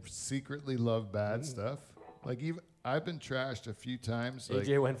 Like, I secretly love bad stuff. Like, even I've been trashed a few times. Like,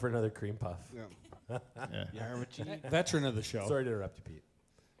 AJ went for another cream puff. Veteran of the show. Sorry to interrupt you, Pete.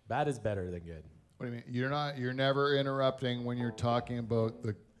 Bad is better than good. what do you mean? You're never interrupting when you're talking about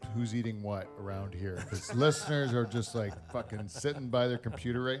the who's eating what around here. Because listeners are just like fucking sitting by their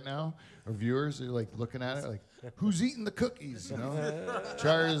computer right now. Or viewers are like looking at it like, who's eating the cookies, you know?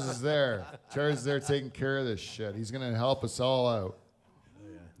 Charles is there. Charles is there taking care of this shit. He's going to help us all out.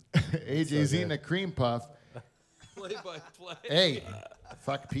 AJ's eating a cream puff. Play by play. Hey,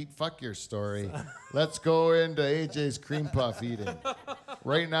 fuck Pete, fuck your story. Let's go into AJ's cream puff eating.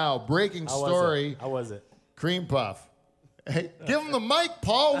 Right now, breaking story. How was it? Cream puff. Hey, give him the mic,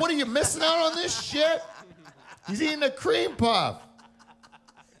 Paul. What are you missing out on this shit? He's eating a cream puff.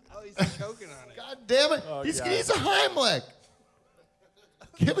 Oh, he's choking on it. God damn it. Oh, He's God. a Heimlich.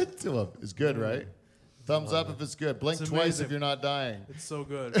 Give it to him. It's good, right? Thumbs up if it's good. Blink It's twice amazing. if you're not dying. It's so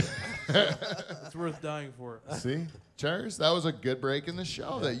good. It's worth dying for. See? Charles, that was a good break in the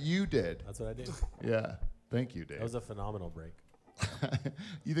show that you did. That's what I did. Yeah. Thank you, Dave. That was a phenomenal break.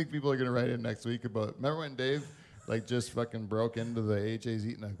 You think people are going to write in next week about, remember when Dave like just fucking broke into the AJ's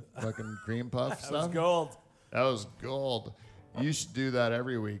eating a fucking cream puff That stuff? was gold. That was gold. You should do that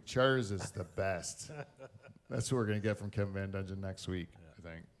every week. Charles is the best. That's what we're going to get from Kevin Van Dungeon next week, I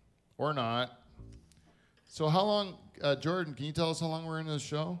think. Or not. So how long, Jordan, can you tell us how long we're into the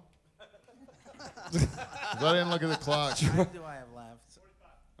show? 'Cause I didn't look at the clock. What do I have left?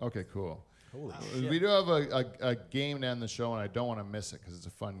 Okay, cool. Holy We do have a game to end the show, and I don't want to miss it because it's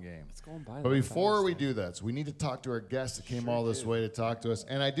a fun game. It's going by. But before we do that, so we need to talk to our guests that came all this way to talk to us.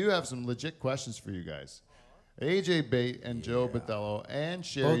 And I do have some legit questions for you guys. AJ Bate and Joe Botello and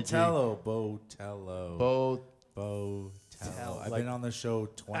Sherry G. Botello. Both. I've been on the show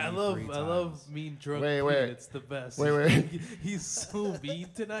 23 I love mean drunk Wait, Pete. wait. It's the best. Wait. He's so mean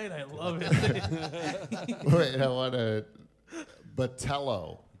tonight. I love it. Wait, I want to.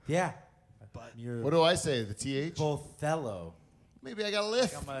 Botello. Yeah. You're What do I say? The TH? Botello. Maybe I got a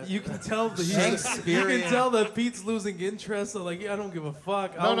lift. You can tell that Shakespearean. you can tell that Pete's losing interest. So like, yeah, I don't give a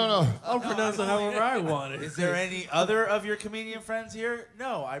fuck. No. I'll pronounce it however I want it. Is there any other of your comedian friends here?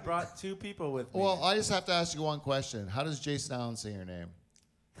 No, I brought two people with me. Well, I just have to ask you one question. How does Jason Allen say your name?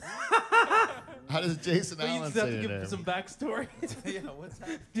 How does Jason But you Allen just have say to your give name? some backstory. yeah, what's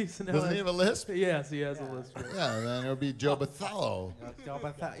that? Jason Doesn't Allen. he have a lisp? Yes, he has a list. Yeah, then it would be Joe Botello.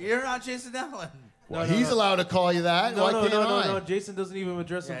 You're not Jason Allen. Well, he's allowed to call you that. Why can't I? No. Jason doesn't even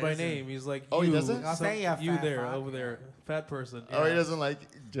address him Yeah, by he doesn't. name. He's like, Oh, he you, doesn't? I'll say you, you fat there, fuck. over there, fat person. Oh, he Yeah. doesn't like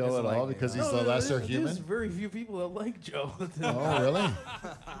Joe Doesn't at like all me, because no. he's the lesser There's human? very few people that like Joe. Oh, really?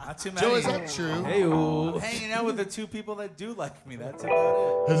 Not too many. Joe, is that true? Hey-o. I'm hanging out with the two people that do like me. That's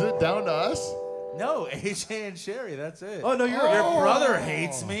about Is it down to us? it. No, AJ and Sherry. That's it. Oh no, Your brother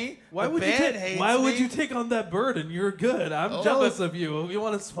hates me. Why the would you band take? hates Why would me. you take on that burden? You're good. I'm Oh. jealous of you. You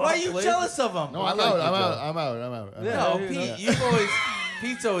want to swap? Why are you places? jealous of him? No, I I'm like out. you, I'm Joe. out. I'm out. Yeah. No, you Pete, know. you've always.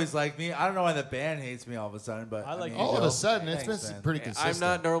 Pete's always liked me. I don't know why the band hates me all of a sudden, but I like mean, you, All of Joe. a sudden, it's Thanks, been man. pretty consistent. I'm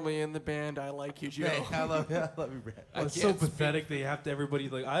not normally in the band. I like you, Joe. Hey, I love you, Brad. Oh, it's so pathetic. They have to everybody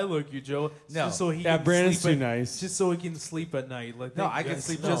like I like you, Joe. No. Just so he Yeah, can Brandon's sleep too at- nice. Just so he can sleep at night. Like No, thank I can God.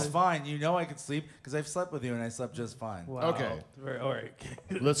 sleep No. just fine. You know I can sleep because I've slept with you and I slept just fine. Wow. Okay. All right.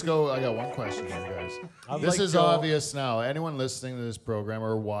 Let's go. I got one question for you guys. I'd This like is Joe- obvious now. Anyone listening to this program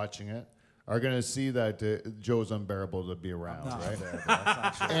or watching it are going to see that Joe's unbearable to be around, No, right? that's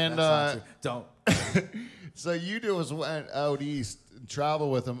not true. And, That's not true. Don't. So you went out east, travel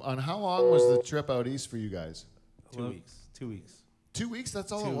with him. On how long was the trip out east for you guys? 2 weeks. 2 weeks. 2 weeks.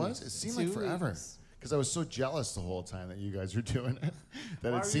 That's all it 2 was. weeks. It seemed like 2 forever. weeks. Because I was so jealous the whole time that you guys were doing it,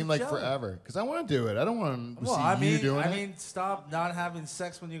 that Why it were seemed you like jealous? forever. Because I want to do it. I don't want to Well, see you doing it. I mean, stop not having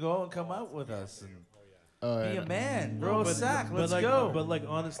sex when you go and come out with us. And be yeah. a man, grow a sack. Let's like, go. But like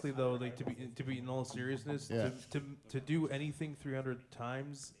honestly though, like to be in all seriousness, Yeah. to do anything 300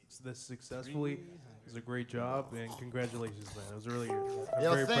 times this successfully is a great job and congratulations, man. It was really. I'm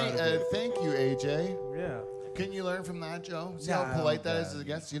Yeah, very proud of you. thank you, AJ. Yeah. Can you learn from that, Joe? See Nah, how polite I that don't is care. as a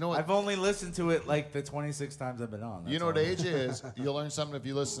guest? You know what? I've only listened to it like the 26 times I've been on. You That's know what all. AJ is? You'll learn something if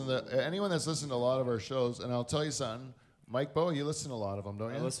you listen to anyone that's listened to a lot of our shows. And I'll tell you something. Mike Bowe, you listen to a lot of them,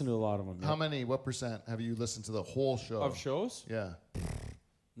 don't you? I listen to a lot of them. How many? What percent have you listened to the whole show? Of shows? Yeah.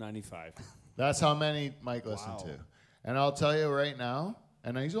 95. That's how many Mike listened to. And I'll tell you right now,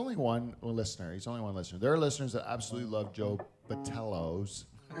 and he's only one listener. He's only one listener. There are listeners that absolutely love Joe Batello's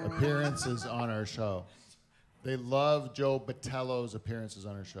appearances on our show. They love Joe Batello's appearances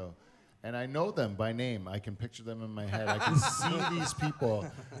on our show. And I know them by name. I can picture them in my head. I can see these people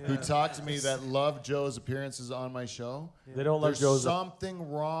who talk to me that love Joe's appearances on my show. They don't love There's Joe's.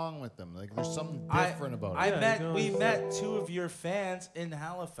 something wrong with them. Like there's something different about it. We met two of your fans in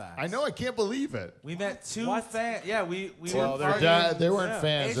Halifax. I know. I can't believe it. We met two fans. Yeah, we Well, were their dad. They weren't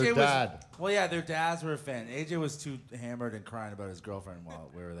fans. Their dad. Well, yeah, their dads were a fan. AJ was too hammered and crying about his girlfriend while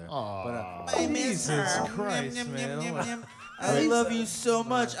we were there. Aww. But, I miss Jesus her. Christ, man. I love you so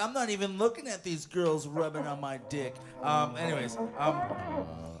much. I'm not even looking at these girls rubbing on my dick. Anyways, You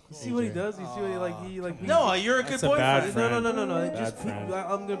see what he does? You see what he like? no, you're a good That's a bad boyfriend. friend. No. Bad Just friend.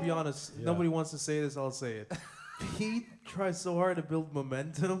 I'm gonna be honest. Nobody wants to say this. I'll say it. Pete tries so hard to build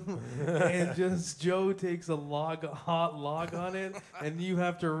momentum, and just Joe takes a hot log on it, and you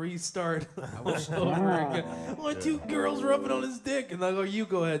have to restart all over again. Oh, two girls rubbing on his dick, and I go, "You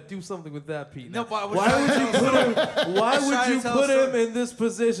go ahead, do something with that, Pete." No, but Why would you put him? Why was would trying you to tell put a him in this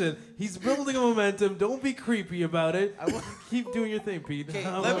position? He's building a momentum. Don't be creepy about it. Keep doing your thing, Pete. Okay,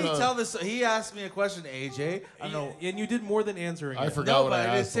 let me tell this. He asked me a question, AJ. I know. And you did more than answering. I it. forgot No, what but I I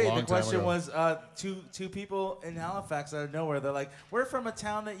didn't asked a say long the time question ago. was two people in Halifax out of nowhere. They're like, we're from a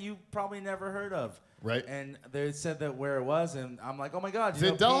town that you probably never heard of. Right. And they said that where it was, and I'm like, oh my God. Is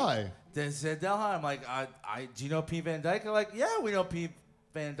it Delhi? They said Delhi. I'm like, do you know Pete Van Dyke? They're like, yeah, we know Pete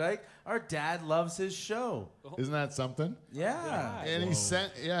Van Dyke. Our dad loves his show. Isn't that something? Yeah. And he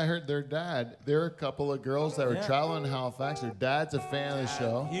sent, I heard their dad. There were a couple of girls that were traveling in Halifax. Their dad's a fan of the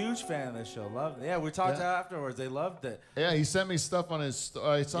show. Huge fan of the show. Loved it. Yeah, we talked afterwards. They loved it. Yeah, he sent me stuff on his.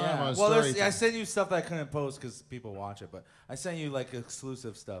 I saw him on his Well, story. I sent you stuff that I couldn't post because people watch it, but I sent you like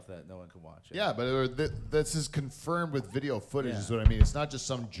exclusive stuff that no one can watch. Yeah, but this is confirmed with video footage, Yeah. is what I mean. It's not just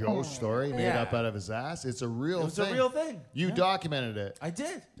some Joe story made up out of his ass. It's a real thing. It was a real thing. You documented it. I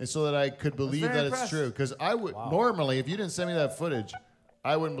did. And so that I could believe very that impressed. it's true. Because I would normally, if you didn't send me that footage,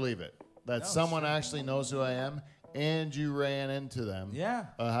 I wouldn't believe it. That someone actually knows who I am, and you ran into them.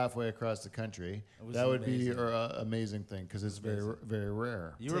 Halfway across the country. That would be an amazing thing because it's very, very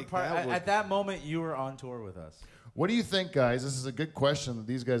rare. You were at that moment. You were on tour with us. What do you think, guys? This is a good question that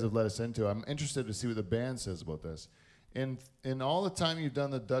these guys have led us into. I'm interested to see what the band says about this. In all the time you've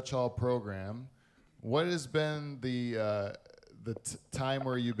done the Dutch Hall program, what has been the time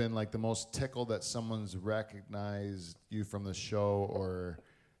where you've been like the most tickled that someone's recognized you from the show, or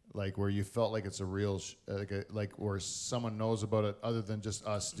like where you felt like it's a real like where someone knows about it other than just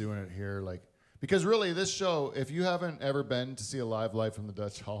us doing it here? Like, because really this show, if you haven't ever been to see a live from the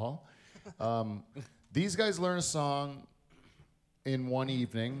Dutch Hall, these guys learn a song in one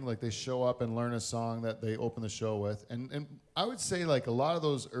evening. Like they show up and learn a song that they open the show with, and I would say like a lot of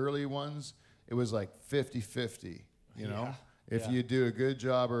those early ones, it was like 50-50, you know. If you do a good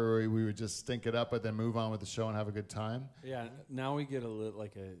job, or we would just stink it up, but then move on with the show and have a good time. Yeah, now we get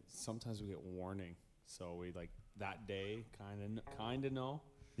sometimes we get warning. So we like that day kind of know.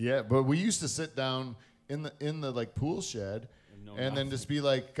 Yeah, but we used to sit down in the like pool shed and then just be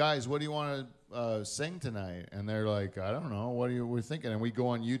like, guys, what do you want to sing tonight? And they're like, I don't know, we're thinking. And we go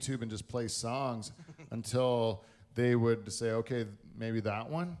on YouTube and just play songs until they would say, okay, maybe that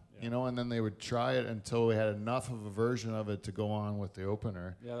one. You know, and then they would try it until we had enough of a version of it to go on with the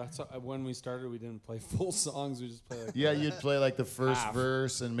opener. Yeah, that's when we started. We didn't play full songs. We just play like you'd play like the first half.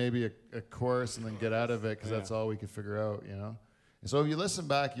 verse and maybe a chorus, and then get out of it because that's all we could figure out. You know, and so if you listen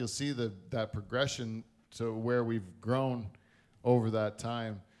back, you'll see that progression to where we've grown over that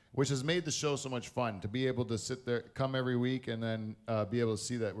time, which has made the show so much fun to be able to sit there, come every week, and then be able to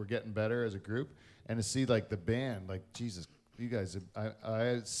see that we're getting better as a group, and to see like the band, like Jesus. You guys,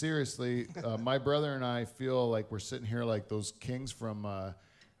 I seriously, my brother and I feel like we're sitting here like those kings from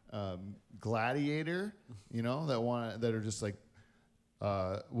Gladiator, you know, that are just like,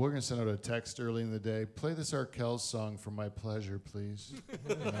 we're gonna send out a text early in the day. Play this Arkells song for my pleasure, please.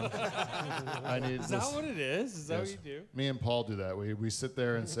 You know? I need. Is that what it is? Is that what you do? Me and Paul do that. We sit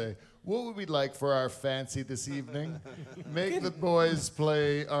there and say, what would we like for our fancy this evening? Make the boys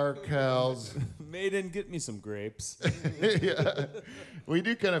play Arkells. Maiden, get me some grapes. Yeah. We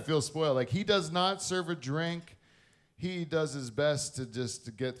do kind of feel spoiled. Like, he does not serve a drink. He does his best to just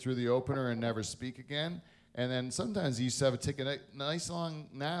to get through the opener and never speak again. And then sometimes he used to take a nice long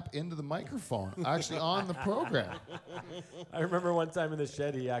nap into the microphone, actually on the program. I remember one time in the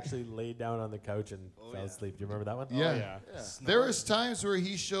shed, he actually laid down on the couch and fell asleep. Do you remember that one? Yeah. There was times where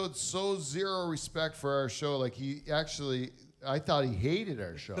he showed so zero respect for our show. Like he actually, I thought he hated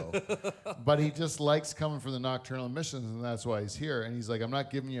our show, but he just likes coming from the Nocturnal Emissions, and that's why he's here. And he's like, I'm not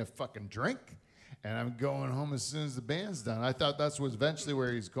giving you a fucking drink, and I'm going home as soon as the band's done. I thought that's was eventually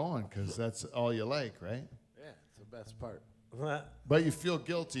where he's going, because that's all you like, right? Yeah, it's the best part. But you feel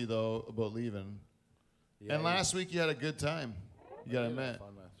guilty, though, about leaving. Yeah, And last week you had a good time. You got to admit. Fun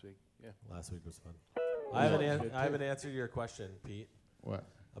last week. Yeah. Last week was fun. I haven't answered your question, Pete, What?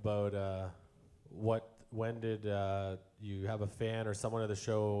 about when did you have a fan or someone at the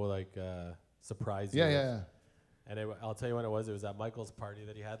show like surprise you? Yeah. And I'll tell you when it was. It was at Michael's party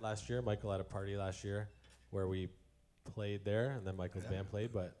that he had last year. Michael had a party last year where we played there, and then Michael's band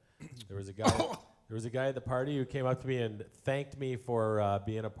played. But there was a guy. There was a guy at the party who came up to me and thanked me for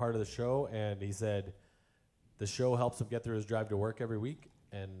being a part of the show, and he said the show helps him get through his drive to work every week,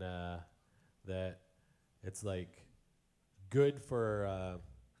 and that it's like good for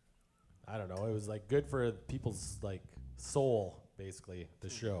I don't know. It was like good for people's like soul, basically. The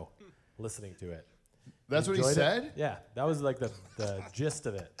show, listening to it. That's what he Enjoyed it? said? Yeah, that was like the gist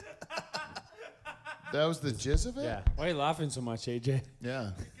of it. That was the gist of it? Yeah, Why are you laughing so much, AJ?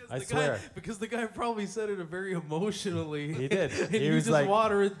 Yeah. I The swear. guy, because the guy probably said it very emotionally. He did. And He you was just like-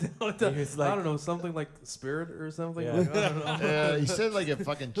 water it down to, he was I like- don't know, something like spirit or something. Yeah. Like, I don't know. He said like it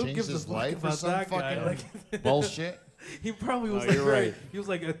fucking Who changed gives a his fuck life or about some that guy? fucking Like, bullshit. he probably was No, like, you're right. He was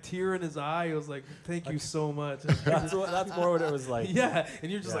like a tear in his eye. He was like, "Thank you so much." That's more what it was like. Yeah,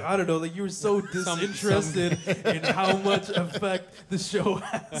 and you're just Yeah. like, I don't know, like you were so disinterested in how much effect the show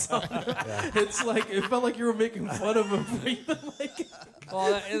has on it. It's like it felt like you were making fun of him for even like.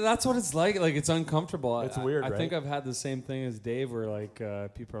 Well, that's what it's like. Like, it's uncomfortable. It's weird, I think right? I've had the same thing as Dave, where like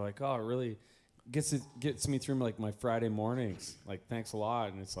people are like, "Oh, it really gets me through like my Friday mornings." Like, thanks a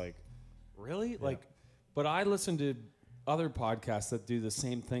lot, and it's like, really? Like, but I listen to other podcasts that do the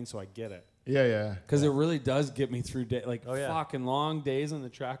same thing, so I get it. Yeah. Because it really does get me through like Oh, yeah. fucking long days in the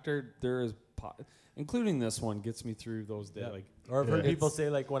tractor. There is, including this one, gets me through those days. Yeah. Like, Or I've heard It's- people say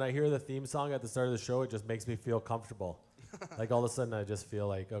like when I hear the theme song at the start of the show, it just makes me feel comfortable. Like all of a sudden, I just feel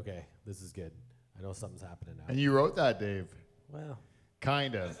like, okay, this is good. I know something's happening now. And you wrote that, Dave. Well,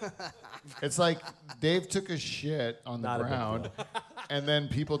 Kind of. It's like Dave took a shit on the Not a big ground, and then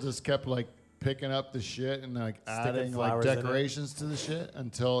people just kept like picking up the shit and like adding like flowers in it. decorations to the shit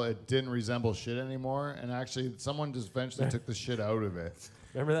until it didn't resemble shit anymore. And actually, someone just eventually took the shit out of it.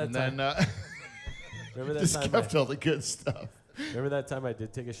 remember that And time? then remember that just time? kept all the good stuff. Remember that time I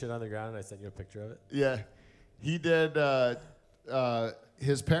did take a shit on the ground and I sent you a picture of it? Yeah, he did.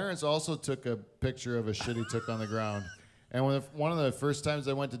 His parents also took a picture of a shit he took on the ground. And one of the first times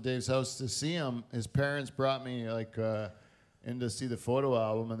I went to Dave's house to see him, his parents brought me like in to see the photo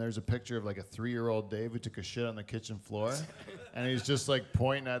album, and there's a picture of like a 3-year-old Dave who took a shit on the kitchen floor, and he's just like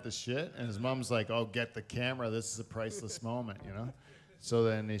pointing at the shit, and his mom's like, "Oh, get the camera. This is a priceless moment," you know. So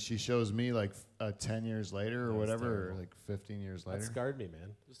then she shows me like 10 years later or whatever, or like 15 years later. That scarred me,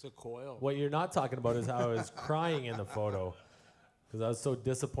 man. Just a coil. What you're not talking about is how I was crying in the photo because I was so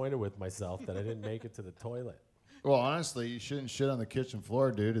disappointed with myself that I didn't make it to the toilet. Well, honestly, you shouldn't shit on the kitchen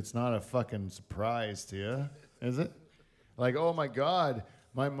floor, dude. It's not a fucking surprise to you, is it? Like, oh my God,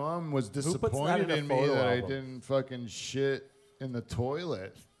 my mom was puts that disappointed in a in me photo that I album? didn't fucking shit in the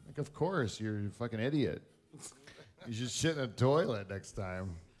toilet. Like, of course, you're a fucking idiot. You should shit in the toilet next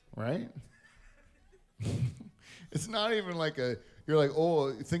time, right? It's not even like you're like,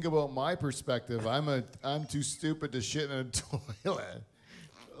 oh, think about my perspective. I'm too stupid to shit in a toilet.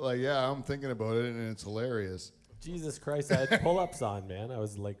 Like, yeah, I'm thinking about it, and it's hilarious. Jesus Christ, I had pull-ups on, man. I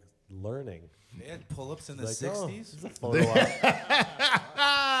was like learning. They had pull-ups in the Like, 60s. oh, this is a photo op.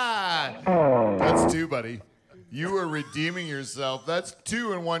 That's 2, buddy. You were redeeming yourself. That's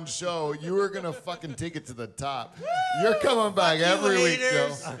 2 in one show. You were gonna fucking take it to the top. You're coming back every week,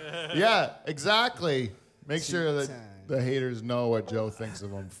 Joe. Yeah, exactly. Make sure that the haters know what Joe thinks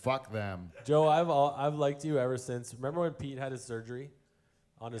of them. Fuck them. Joe, I've liked you ever since. Remember when Pete had his surgery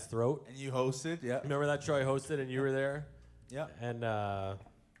on his throat? And you hosted, yeah. Remember that show I hosted and you were there? Yeah. And I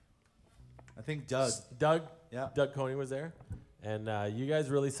think Doug. Doug Coney was there. And you guys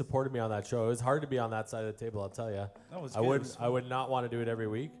really supported me on that show. It was hard to be on that side of the table, I'll tell you. That was I good. would It was I would not want to do it every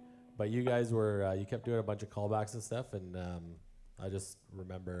week, but you guys were you kept doing a bunch of callbacks and stuff, and I just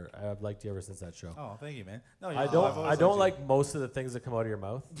remember I've liked you ever since that show. Oh, thank you, man. No, I I've don't always liked like most of the things that come out of your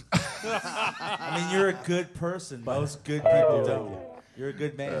mouth. you. I mean, you're a good person. Most good people don't. You're a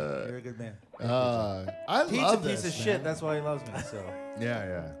good man. You're a good man. I Pete's a love piece this, of shit. man. That's why he loves me. So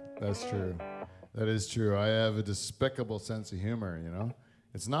Yeah, that's true. That is true. I have a despicable sense of humor, you know?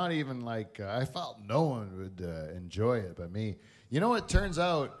 It's not even like I felt no one would enjoy it but me. You know, it turns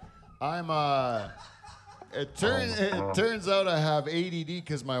out it turns out I have ADD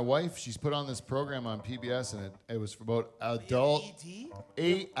because my wife, she's put on this program on PBS and it was about adult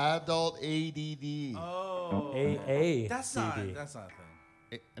ADD. oh, AA. that's not a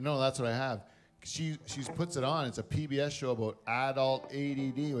thing. No, that's what I have. She's puts it on. It's a PBS show about adult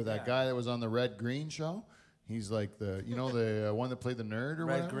ADD with that guy that was on the Red Green show. He's like the one that played the nerd or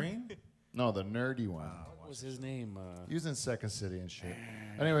Red whatever. Green? No, the nerdy one. What was his name? He was in Second City and shit.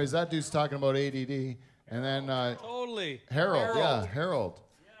 Anyways, that dude's talking about ADD, and then Totally. Harold.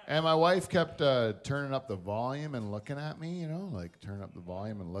 And my wife kept turning up the volume and looking at me, you know, like turning up the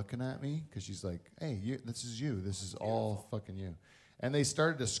volume and looking at me because she's like, "Hey, this is you. This is all fucking you." And they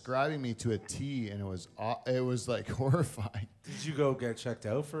started describing me to a T, and it was like horrifying. Did you go get checked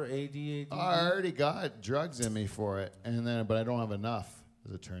out for ADD? I already got drugs in me for it, but I don't have enough,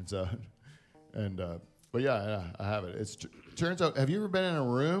 as it turns out. And but yeah, I have it. Turns out. Have you ever been in a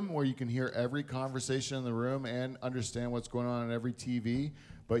room where you can hear every conversation in the room and understand what's going on every TV,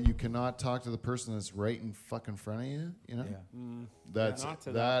 but you cannot talk to the person that's right in fucking front of you? You know, Not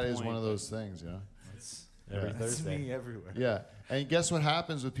to that that is point, one of those things. You know. Every That's Thursday. me everywhere. Yeah, and guess what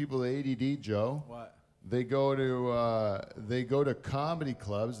happens with people with ADD, Joe? What? They go to comedy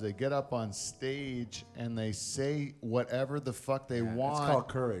clubs. They get up on stage and they say whatever the fuck they want. It's called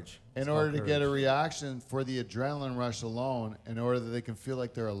courage. In order to get a reaction for the adrenaline rush alone, in order that they can feel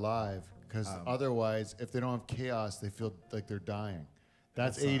like they're alive. Because otherwise, if they don't have chaos, they feel like they're dying.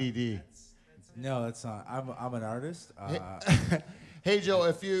 That's ADD. No, that's not. I'm an artist. Hey Joe,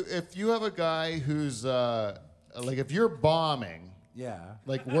 if you have a guy who's like if you're bombing, Yeah.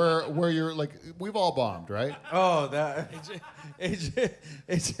 like where you're like we've all bombed, right? Oh, that.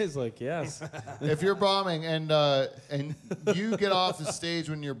 AJ's like, yes. If you're bombing and you get off the stage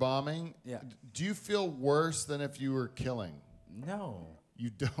when you're bombing, Yeah. do you feel worse than if you were killing? No. You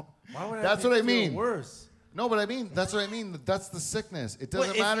don't. Why would That's I what I feel mean. worse? No, but I mean that's what I mean. That's the sickness. It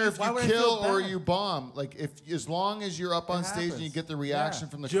doesn't Well, matter if why you would I feel kill or bad? you bomb. Like as long as you're up on stage and you happens. get the reaction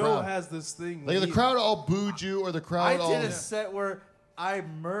Yeah. from the Joe crowd. has this thing. Like the crowd all booed you or the crowd I all. did a set where I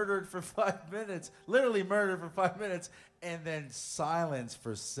murdered for 5 minutes, literally murdered for 5 minutes, and then silence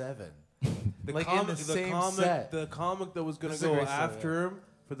for 7. The like comic, in the same set. The comic that was gonna This is a go great set, after him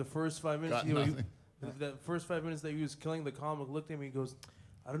for the first 5 minutes. Got You know, nothing. the first 5 minutes that he was killing, the comic looked at me. He goes,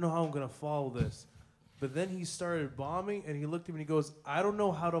 "I don't know how I'm gonna follow this." But then he started bombing, and he looked at me and he goes, "I don't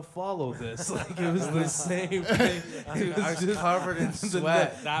know how to follow this." Like it was the same thing. It I was covered in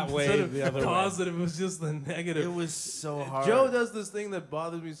sweat. That way, Instead of the other way. positive, it was just the negative. It was so hard. Joe does this thing that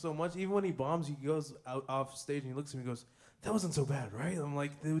bothers me so much. Even when he bombs, he goes out off stage and he looks at me and goes, "That wasn't so bad, right?" I'm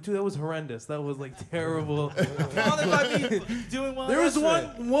like, "Dude, that was horrendous. That was like terrible." bothered by me doing well. There was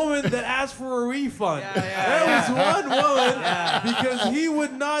yesterday. one woman that asked for a refund. Yeah, There was one woman because he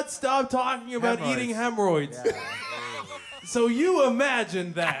would not stop talking about Hemorrhoids. eating hemorrhoids. So you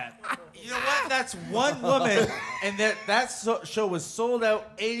imagine that. You know what? That's one woman, and show was sold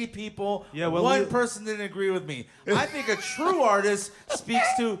out. 80 people. Yeah, well, one person didn't agree with me. I think a true artist speaks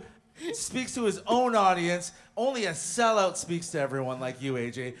to his own audience. Only a sellout speaks to everyone like you,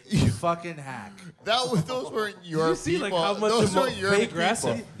 AJ. You fucking hack. Those weren't your You see, people. like how much Those weren't your fake people.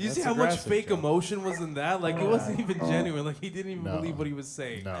 You see That's how much aggressive, fake Joe. emotion was in that? Like it wasn't even genuine. Like he didn't even No. believe what he was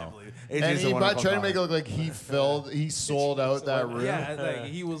saying. No. AJ's And a he wonderful tried to make it comic. look like he sold out that room. Yeah, like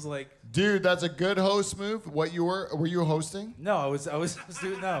he was like, Dude, that's a good host move. Were you hosting? No, I was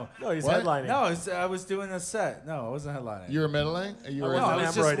doing no. No, he's What? headlining. No, I was doing a set. No, I wasn't headlining. You were middling? You were no, I an was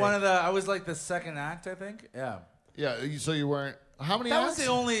just embroidery. one of the. I was like the second act, I think. Yeah. so you weren't. How many That acts? was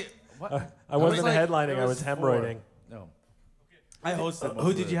the only. What? I wasn't like- headlining, there I was four. hemorrhoiding. No. I hosted.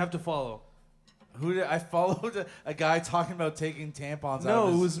 "Who did you have to follow?" Who did I followed? A guy talking about taking tampons out No, of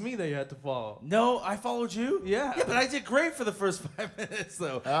it his. was me that you had to follow. No, I followed you. Yeah. Yeah, but I did great for the first 5 minutes,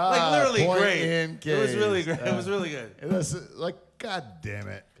 though. Ah, like literally point great. in It was really case. great. It was really good. It was like, God damn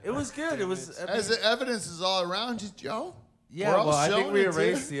it. It was good. It was. I mean, As the evidence is all around you, Joe. yeah. We're all Well, I think showing we it to you.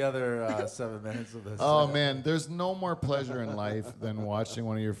 erased the other 7 minutes of this. Oh man, there's no more pleasure in life than watching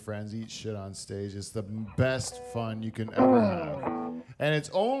one of your friends eat shit on stage. It's the best fun you can ever have. And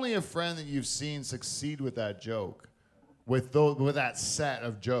it's only a friend that you've seen succeed with that joke, with that set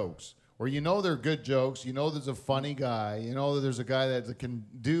of jokes, where you know they're good jokes, you know there's a funny guy, you know that there's a guy that can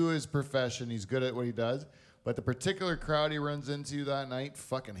do his profession, he's good at what he does, But the particular crowd he runs into that night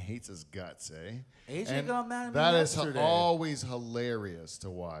fucking hates his guts, eh? AJ And got mad at me that is yesterday. always hilarious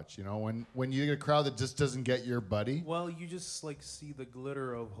to watch. You know, when you get a crowd that just doesn't get your buddy. Well, you just like see the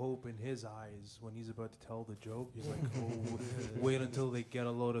glitter of hope in his eyes when he's about to tell the joke. He's like, "Oh, wait until they get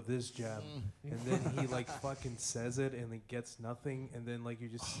a load of this jab," and then he like fucking says it and it gets nothing, and then like you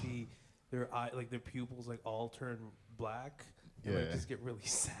just see their their pupils like all turn black. And Yeah. like, just get really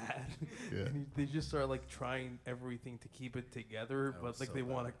sad. Yeah. And they just start like trying everything to keep it together, but like they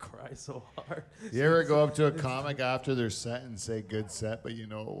want to cry so hard. You ever go up to a comic after their set and say good set, but you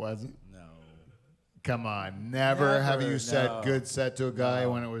know it wasn't? No. Come on, never have Never, you said no. good set to a guy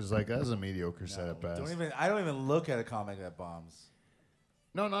when it was like, that was a mediocre set at best. I don't even look at a comic that bombs.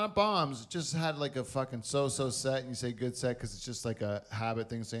 No, not bombs. Just had like a fucking so-so set, and you say good set because it's just like a habit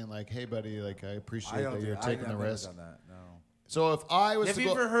thing, saying like, "Hey, buddy, like I appreciate that you're taking the risk." Done that. No. So if I was Have to you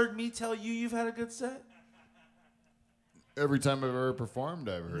go, ever heard me tell you you've had a good set? every time I've ever performed,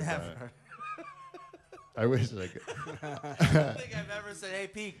 I've heard that. Never. I wish I could. I don't think I've ever said, "Hey,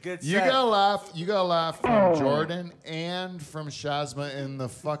 Pete, good set." You gotta laugh. You gotta laugh from Jordan and from Shazma in the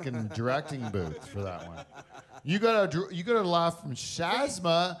fucking directing booth for that one. You gotta laugh from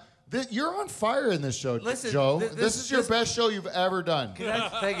Shazma. You're on fire in this show, Listen, Joe. this This is your best show you've ever done.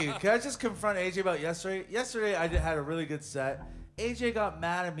 Thank you. Can I just confront AJ about yesterday? Yesterday, I had a really good set. AJ got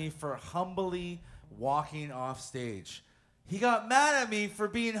mad at me for humbly walking off stage. He got mad at me for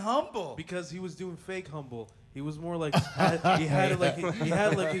being humble. Because he was doing fake humble. He was more like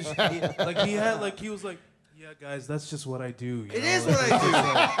he was like, yeah, guys, that's just what I do. It is what I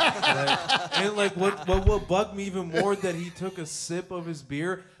do. And like what bugged me even more that he took a sip of his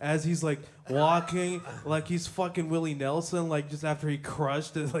beer as he's like walking like he's fucking Willie Nelson, like just after he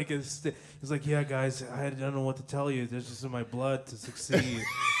crushed it, like he's like, yeah, guys, I don't know what to tell you. There's just in my blood to succeed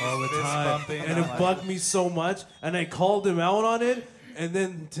all the time, bumping, and I'm it like- bugged me so much, and I called him out on it. And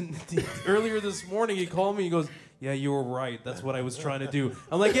then earlier this morning, he called me. He goes, "Yeah, you were right. That's what I was trying to do."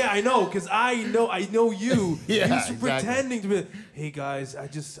 I'm like, "Yeah, I know, because I know you." Yeah, He's exactly. pretending to be. Hey guys, I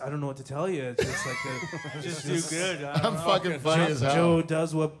don't know what to tell you. It's just like Just do good. I'm fucking funny as hell. Joe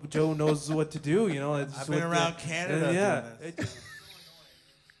does what Joe knows what to do. You know, it's I've just been what around Canada yeah. doing this.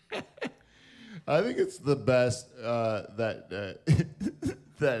 I think it's the best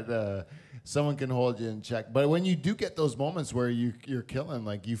that someone can hold you in check. But when you do get those moments where you're killing,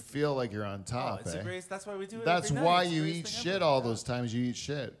 like you feel like you're on top. It's eh? a great. That's why we do it. That's every night. why It's the you greatest eat thing shit ever. all Yeah. those times you eat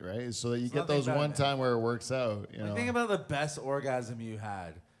shit, right? So that you get nothing those better, one man. time where it works out. You know. Think about the best orgasm you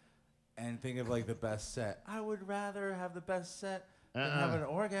had, and think of like the best set. I would rather have the best set than have an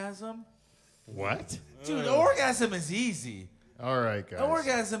orgasm. What? Dude, orgasm is easy. All right, guys.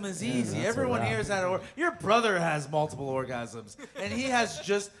 Orgasm is easy. Everyone here has had your brother has multiple orgasms, and he has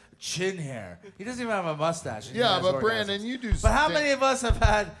just chin hair. He doesn't even have a mustache. and he Yeah, has but orgasms. Brandon, you do. But how many of us have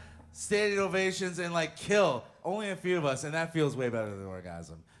had standing ovations and like kill? Only a few of us, and that feels way better than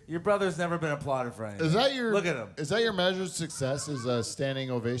orgasm. Your brother's never been applauded for anything. Is that your? Look at him. Is that your measure of success? Is a standing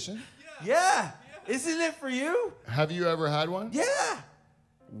ovation? Yeah. Isn't it for you? Have you ever had one? Yeah.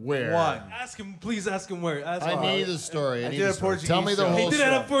 Where? One. Ask him, please ask him where. Ask I him. need the story. I I need did the a story. Portuguese Tell me the show. whole He did it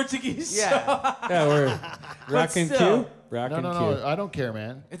story. at a Portuguese. Yeah. Yeah, we're rocking still- Q. Rocking No, I don't care,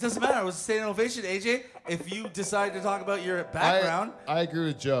 man. It doesn't matter. It was a standing ovation, AJ. If you decide to talk about your background, I agree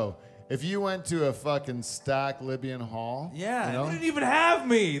with Joe. If you went to a fucking stacked Libyan hall, Yeah. you They know, didn't even have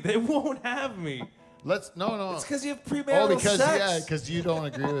me. They won't have me. no. it's because you have premarital because sex. because you don't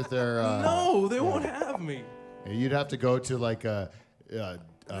agree with their. No, they won't have me. You'd have to go to like a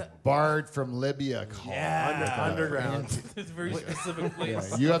bard from Libya call. Underground. It's a very specific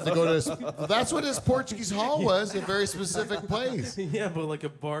place. Yeah, you have to go to. That's what his Portuguese hall was. A very specific place. Yeah, but like a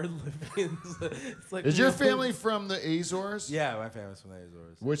bar Libyans. It's like Is your family from the Azores? Yeah, my family's from the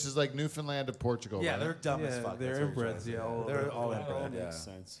Azores. Which is like Newfoundland to Portugal. Yeah, right? they're dumb as Yeah, fuck. they're That's what you're inbreds. trying to Yeah, say. all They're over. all inbred. Yeah. Makes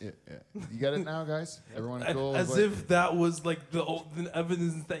sense. Yeah. You get it now, guys? Everyone cool? As Like- if that was like the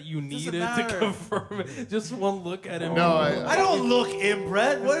evidence that you needed to matter. confirm it. Just one look at him. No, I don't look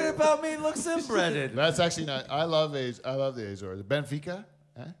inbred. What about me looks inbred? That's actually not. I love the Azores. Benfica?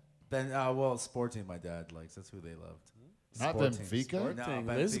 Huh? Then, well, Sporting, my dad likes. That's who they loved. Not Sporting. Benfica? No, Thing,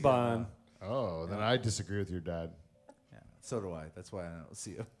 Benfica, Lisbon. no. Oh, then I disagree with your dad. Yeah, so do I. That's why I don't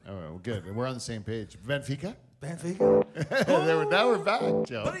see you. Oh, well, good. We're on the same page. Benfica? Benfica. Now we're back,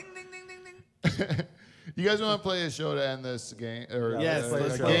 Joe. Ding, ding, ding, ding, ding. You guys want to play a show to end this game? Or Yes, a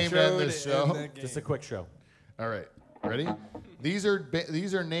let's game to end this show show? to end the Just a quick show. All right. Ready? These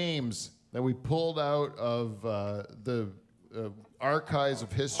are names that we pulled out of the archives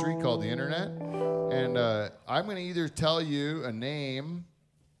of history called the internet. And I'm going to either tell you a name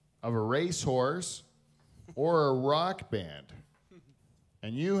of a racehorse or a rock band.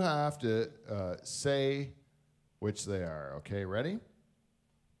 And you have to say which they are. Okay, ready?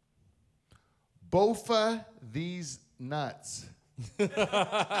 Bofa these nuts.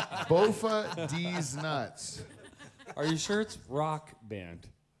 Bofa these nuts. Are you sure it's rock band?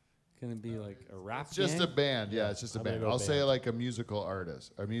 Can it be like a rap It's just gang? a band. Yeah, it's just a I'm gonna band. go I'll say band. like a musical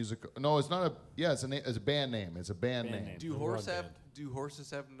artist. A musical. No, it's not a. Yeah, it's a band name. It's a band Band name. name. Do horses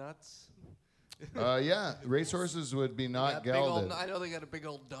have nuts? Yeah, racehorses would be not Big old, gelded. I know they got a big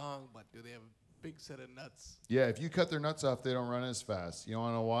old dong, but do they have a big set of nuts? Yeah, if you cut their nuts off, they don't run as fast. You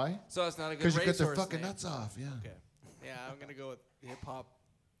want to know why? So it's not a good Because you cut racehorse their fucking name. nuts off. Yeah. Okay. Yeah, I'm gonna go with hip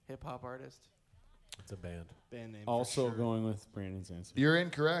hop artist. It's a band. Band name. Also going with Brandon's answer. You're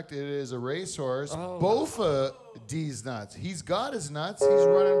incorrect. It is a racehorse. Oh. Bofa D's nuts. He's got his nuts. He's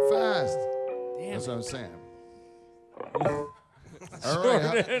running fast. Damn That's it. what I'm saying. All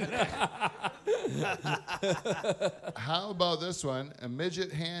right. How about this one? A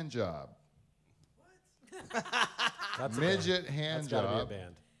midget hand job. That's a Midget band. hand That's gotta job. be a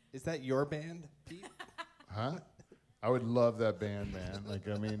band. Is that your band, Pete? Huh? I would love that band, man. Like,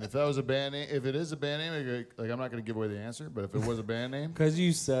 I mean, if that was a band name, if it is a band name, like, I'm not going to give away the answer, but if it was a band name, Because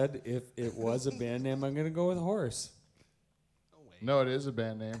you said if it was a band name, I'm going to go with horse. no, it is a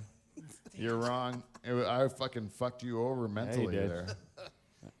band name. You're wrong. I fucking fucked you over mentally did. there.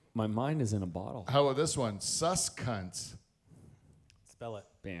 My mind is in a bottle. How about this one? Sus cunts. Spell it.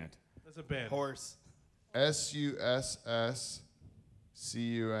 Band. That's a band. Horse. SUSSCUNTS.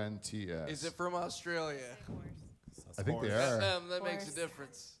 Is it from Australia? I think they are. That makes a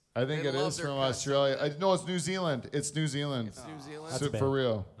difference. I think They it love is their from cunts. Australia. No, it's New Zealand. It's New Zealand. It's New Zealand. That's a For band.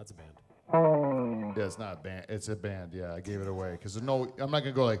 real. That's a band. Yeah, it's not a band. It's a band. Yeah, I gave it away because I'm not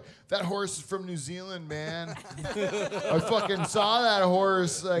gonna go like that horse is from New Zealand, man. I fucking saw that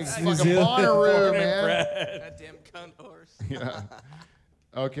horse like fucking Bonnaroo, man. That damn cunt horse. Yeah.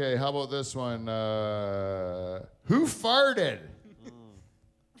 Okay, how about this one? Who farted?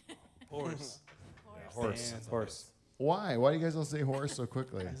 Horse. Horse. Horse. Why? Why do you guys all say horse so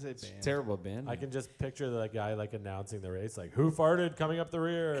quickly? Terrible band. I can just picture the guy like announcing the race, like, who farted coming up the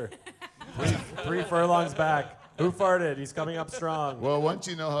rear? three furlongs back. Who farted? He's coming up strong. Well, once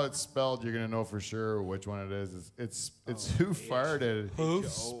you know how it's spelled, you're gonna know for sure which one it is. It's who farted. Hoof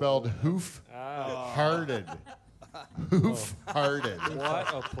spelled hoof hearted. Hoof hearted.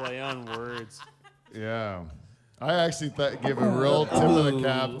 What a play on words. Yeah. I actually give a real tip of the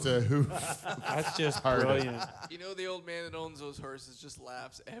cap to hoof. That's just Hearted. brilliant. You know the old man that owns those horses just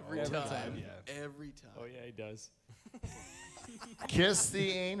laughs every time. Every time. Oh, yeah, he does. Kiss the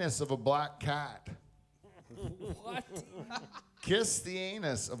anus of a black cat. What? Kiss the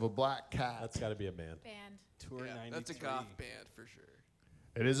anus of a black cat. That's got to be a band. Band. Tour Yeah, 93. that's a goth band for sure.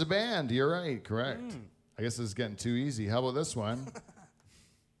 It is a band. You're right. Correct. I guess this is getting too easy. How about this one?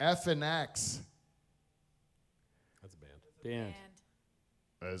 F and X. That's a band. Band.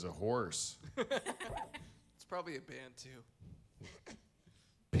 That is a horse. It's probably a band too.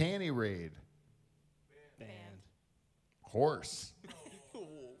 Panty raid. Band. Horse.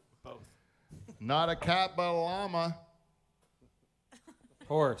 Both. Not a cat, but a llama.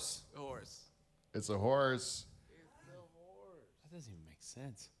 Horse. Horse. It's a horse. That doesn't even make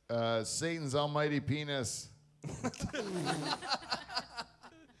sense. Satan's almighty penis.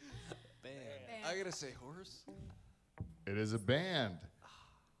 I gotta say horse. It is a band.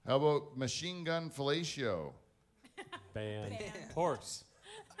 How about Machine Gun Fellatio? Band. Horse.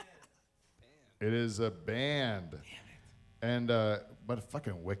 It is a band. And but a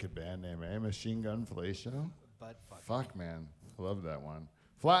fucking wicked band name, eh? Machine Gun Fellatio. Fuck, man, I love that one.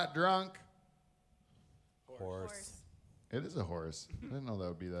 Flat Drunk. Horse. It is a horse. I didn't know that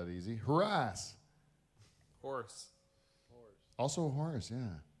would be that easy. Harass. Horse. Also a horse, yeah.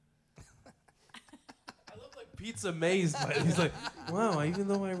 Pete's amazed by it. He's like, wow, even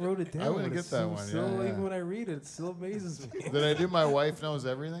though I wrote it down, I wouldn't it's get that so- one, still, yeah, yeah. even when I read it, it still amazes me. Did I do My Wife Knows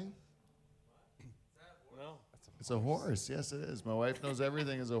Everything? No. It's a horse. Yes, it is. My wife knows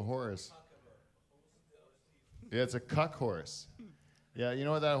everything is a horse. Yeah, it's a cuck horse. Yeah, you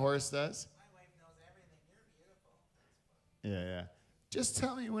know what that horse does? My wife knows everything. You're beautiful. Yeah, yeah. Just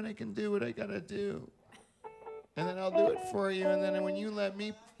tell me when I can do what I gotta do, and then I'll do it for you. And then when you let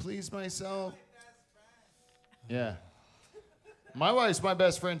me please myself. Yeah. My wife's my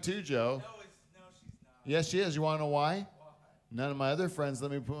best friend too, Joe. No, she's not. Yes, she is. You want to know why? None of my other friends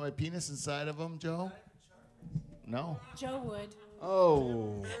let me put my penis inside of them, Joe. No. Joe would.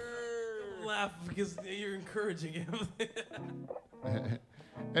 Oh. Laugh because you're encouraging him.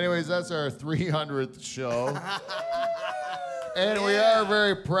 Anyways, that's our 300th show. And we are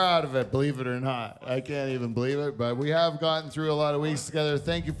very proud of it, believe it or not. I can't even believe it, but we have gotten through a lot of weeks together.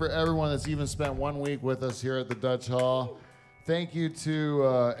 Thank you for everyone that's even spent 1 week with us here at the Dutch Hall. Thank you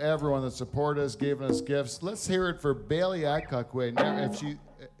to everyone that supported us, gave us gifts. Let's hear it for Bailey Adcock,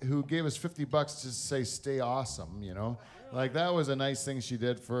 who gave us $50 just to say "stay awesome." You know, like that was a nice thing she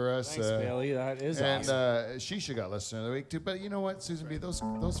did for us. Thanks, Bailey. That is awesome. And she should got listener of the week too. But you know what, Susan B, those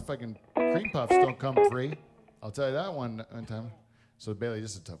fucking cream puffs don't come free. I'll tell you that one time. So Bailey,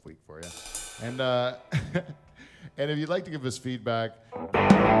 just a tough week for you. And and if you'd like to give us feedback,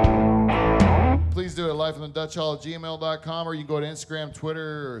 please do it live from the Dutch Hall at gmail.com, or you can go to Instagram,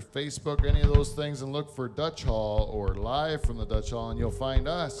 Twitter, or Facebook, any of those things, and look for Dutch Hall or Live from the Dutch Hall, and you'll find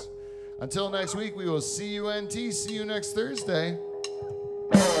us. Until next week, we will see you next Thursday.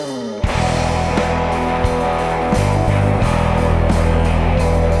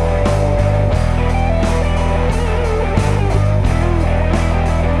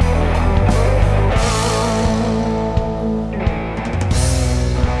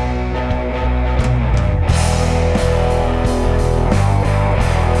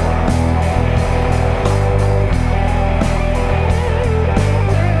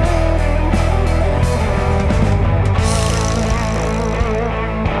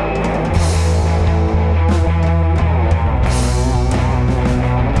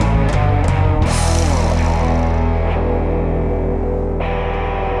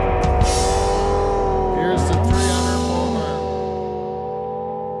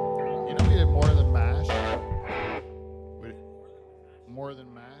 More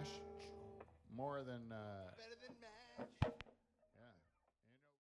than MASH, more than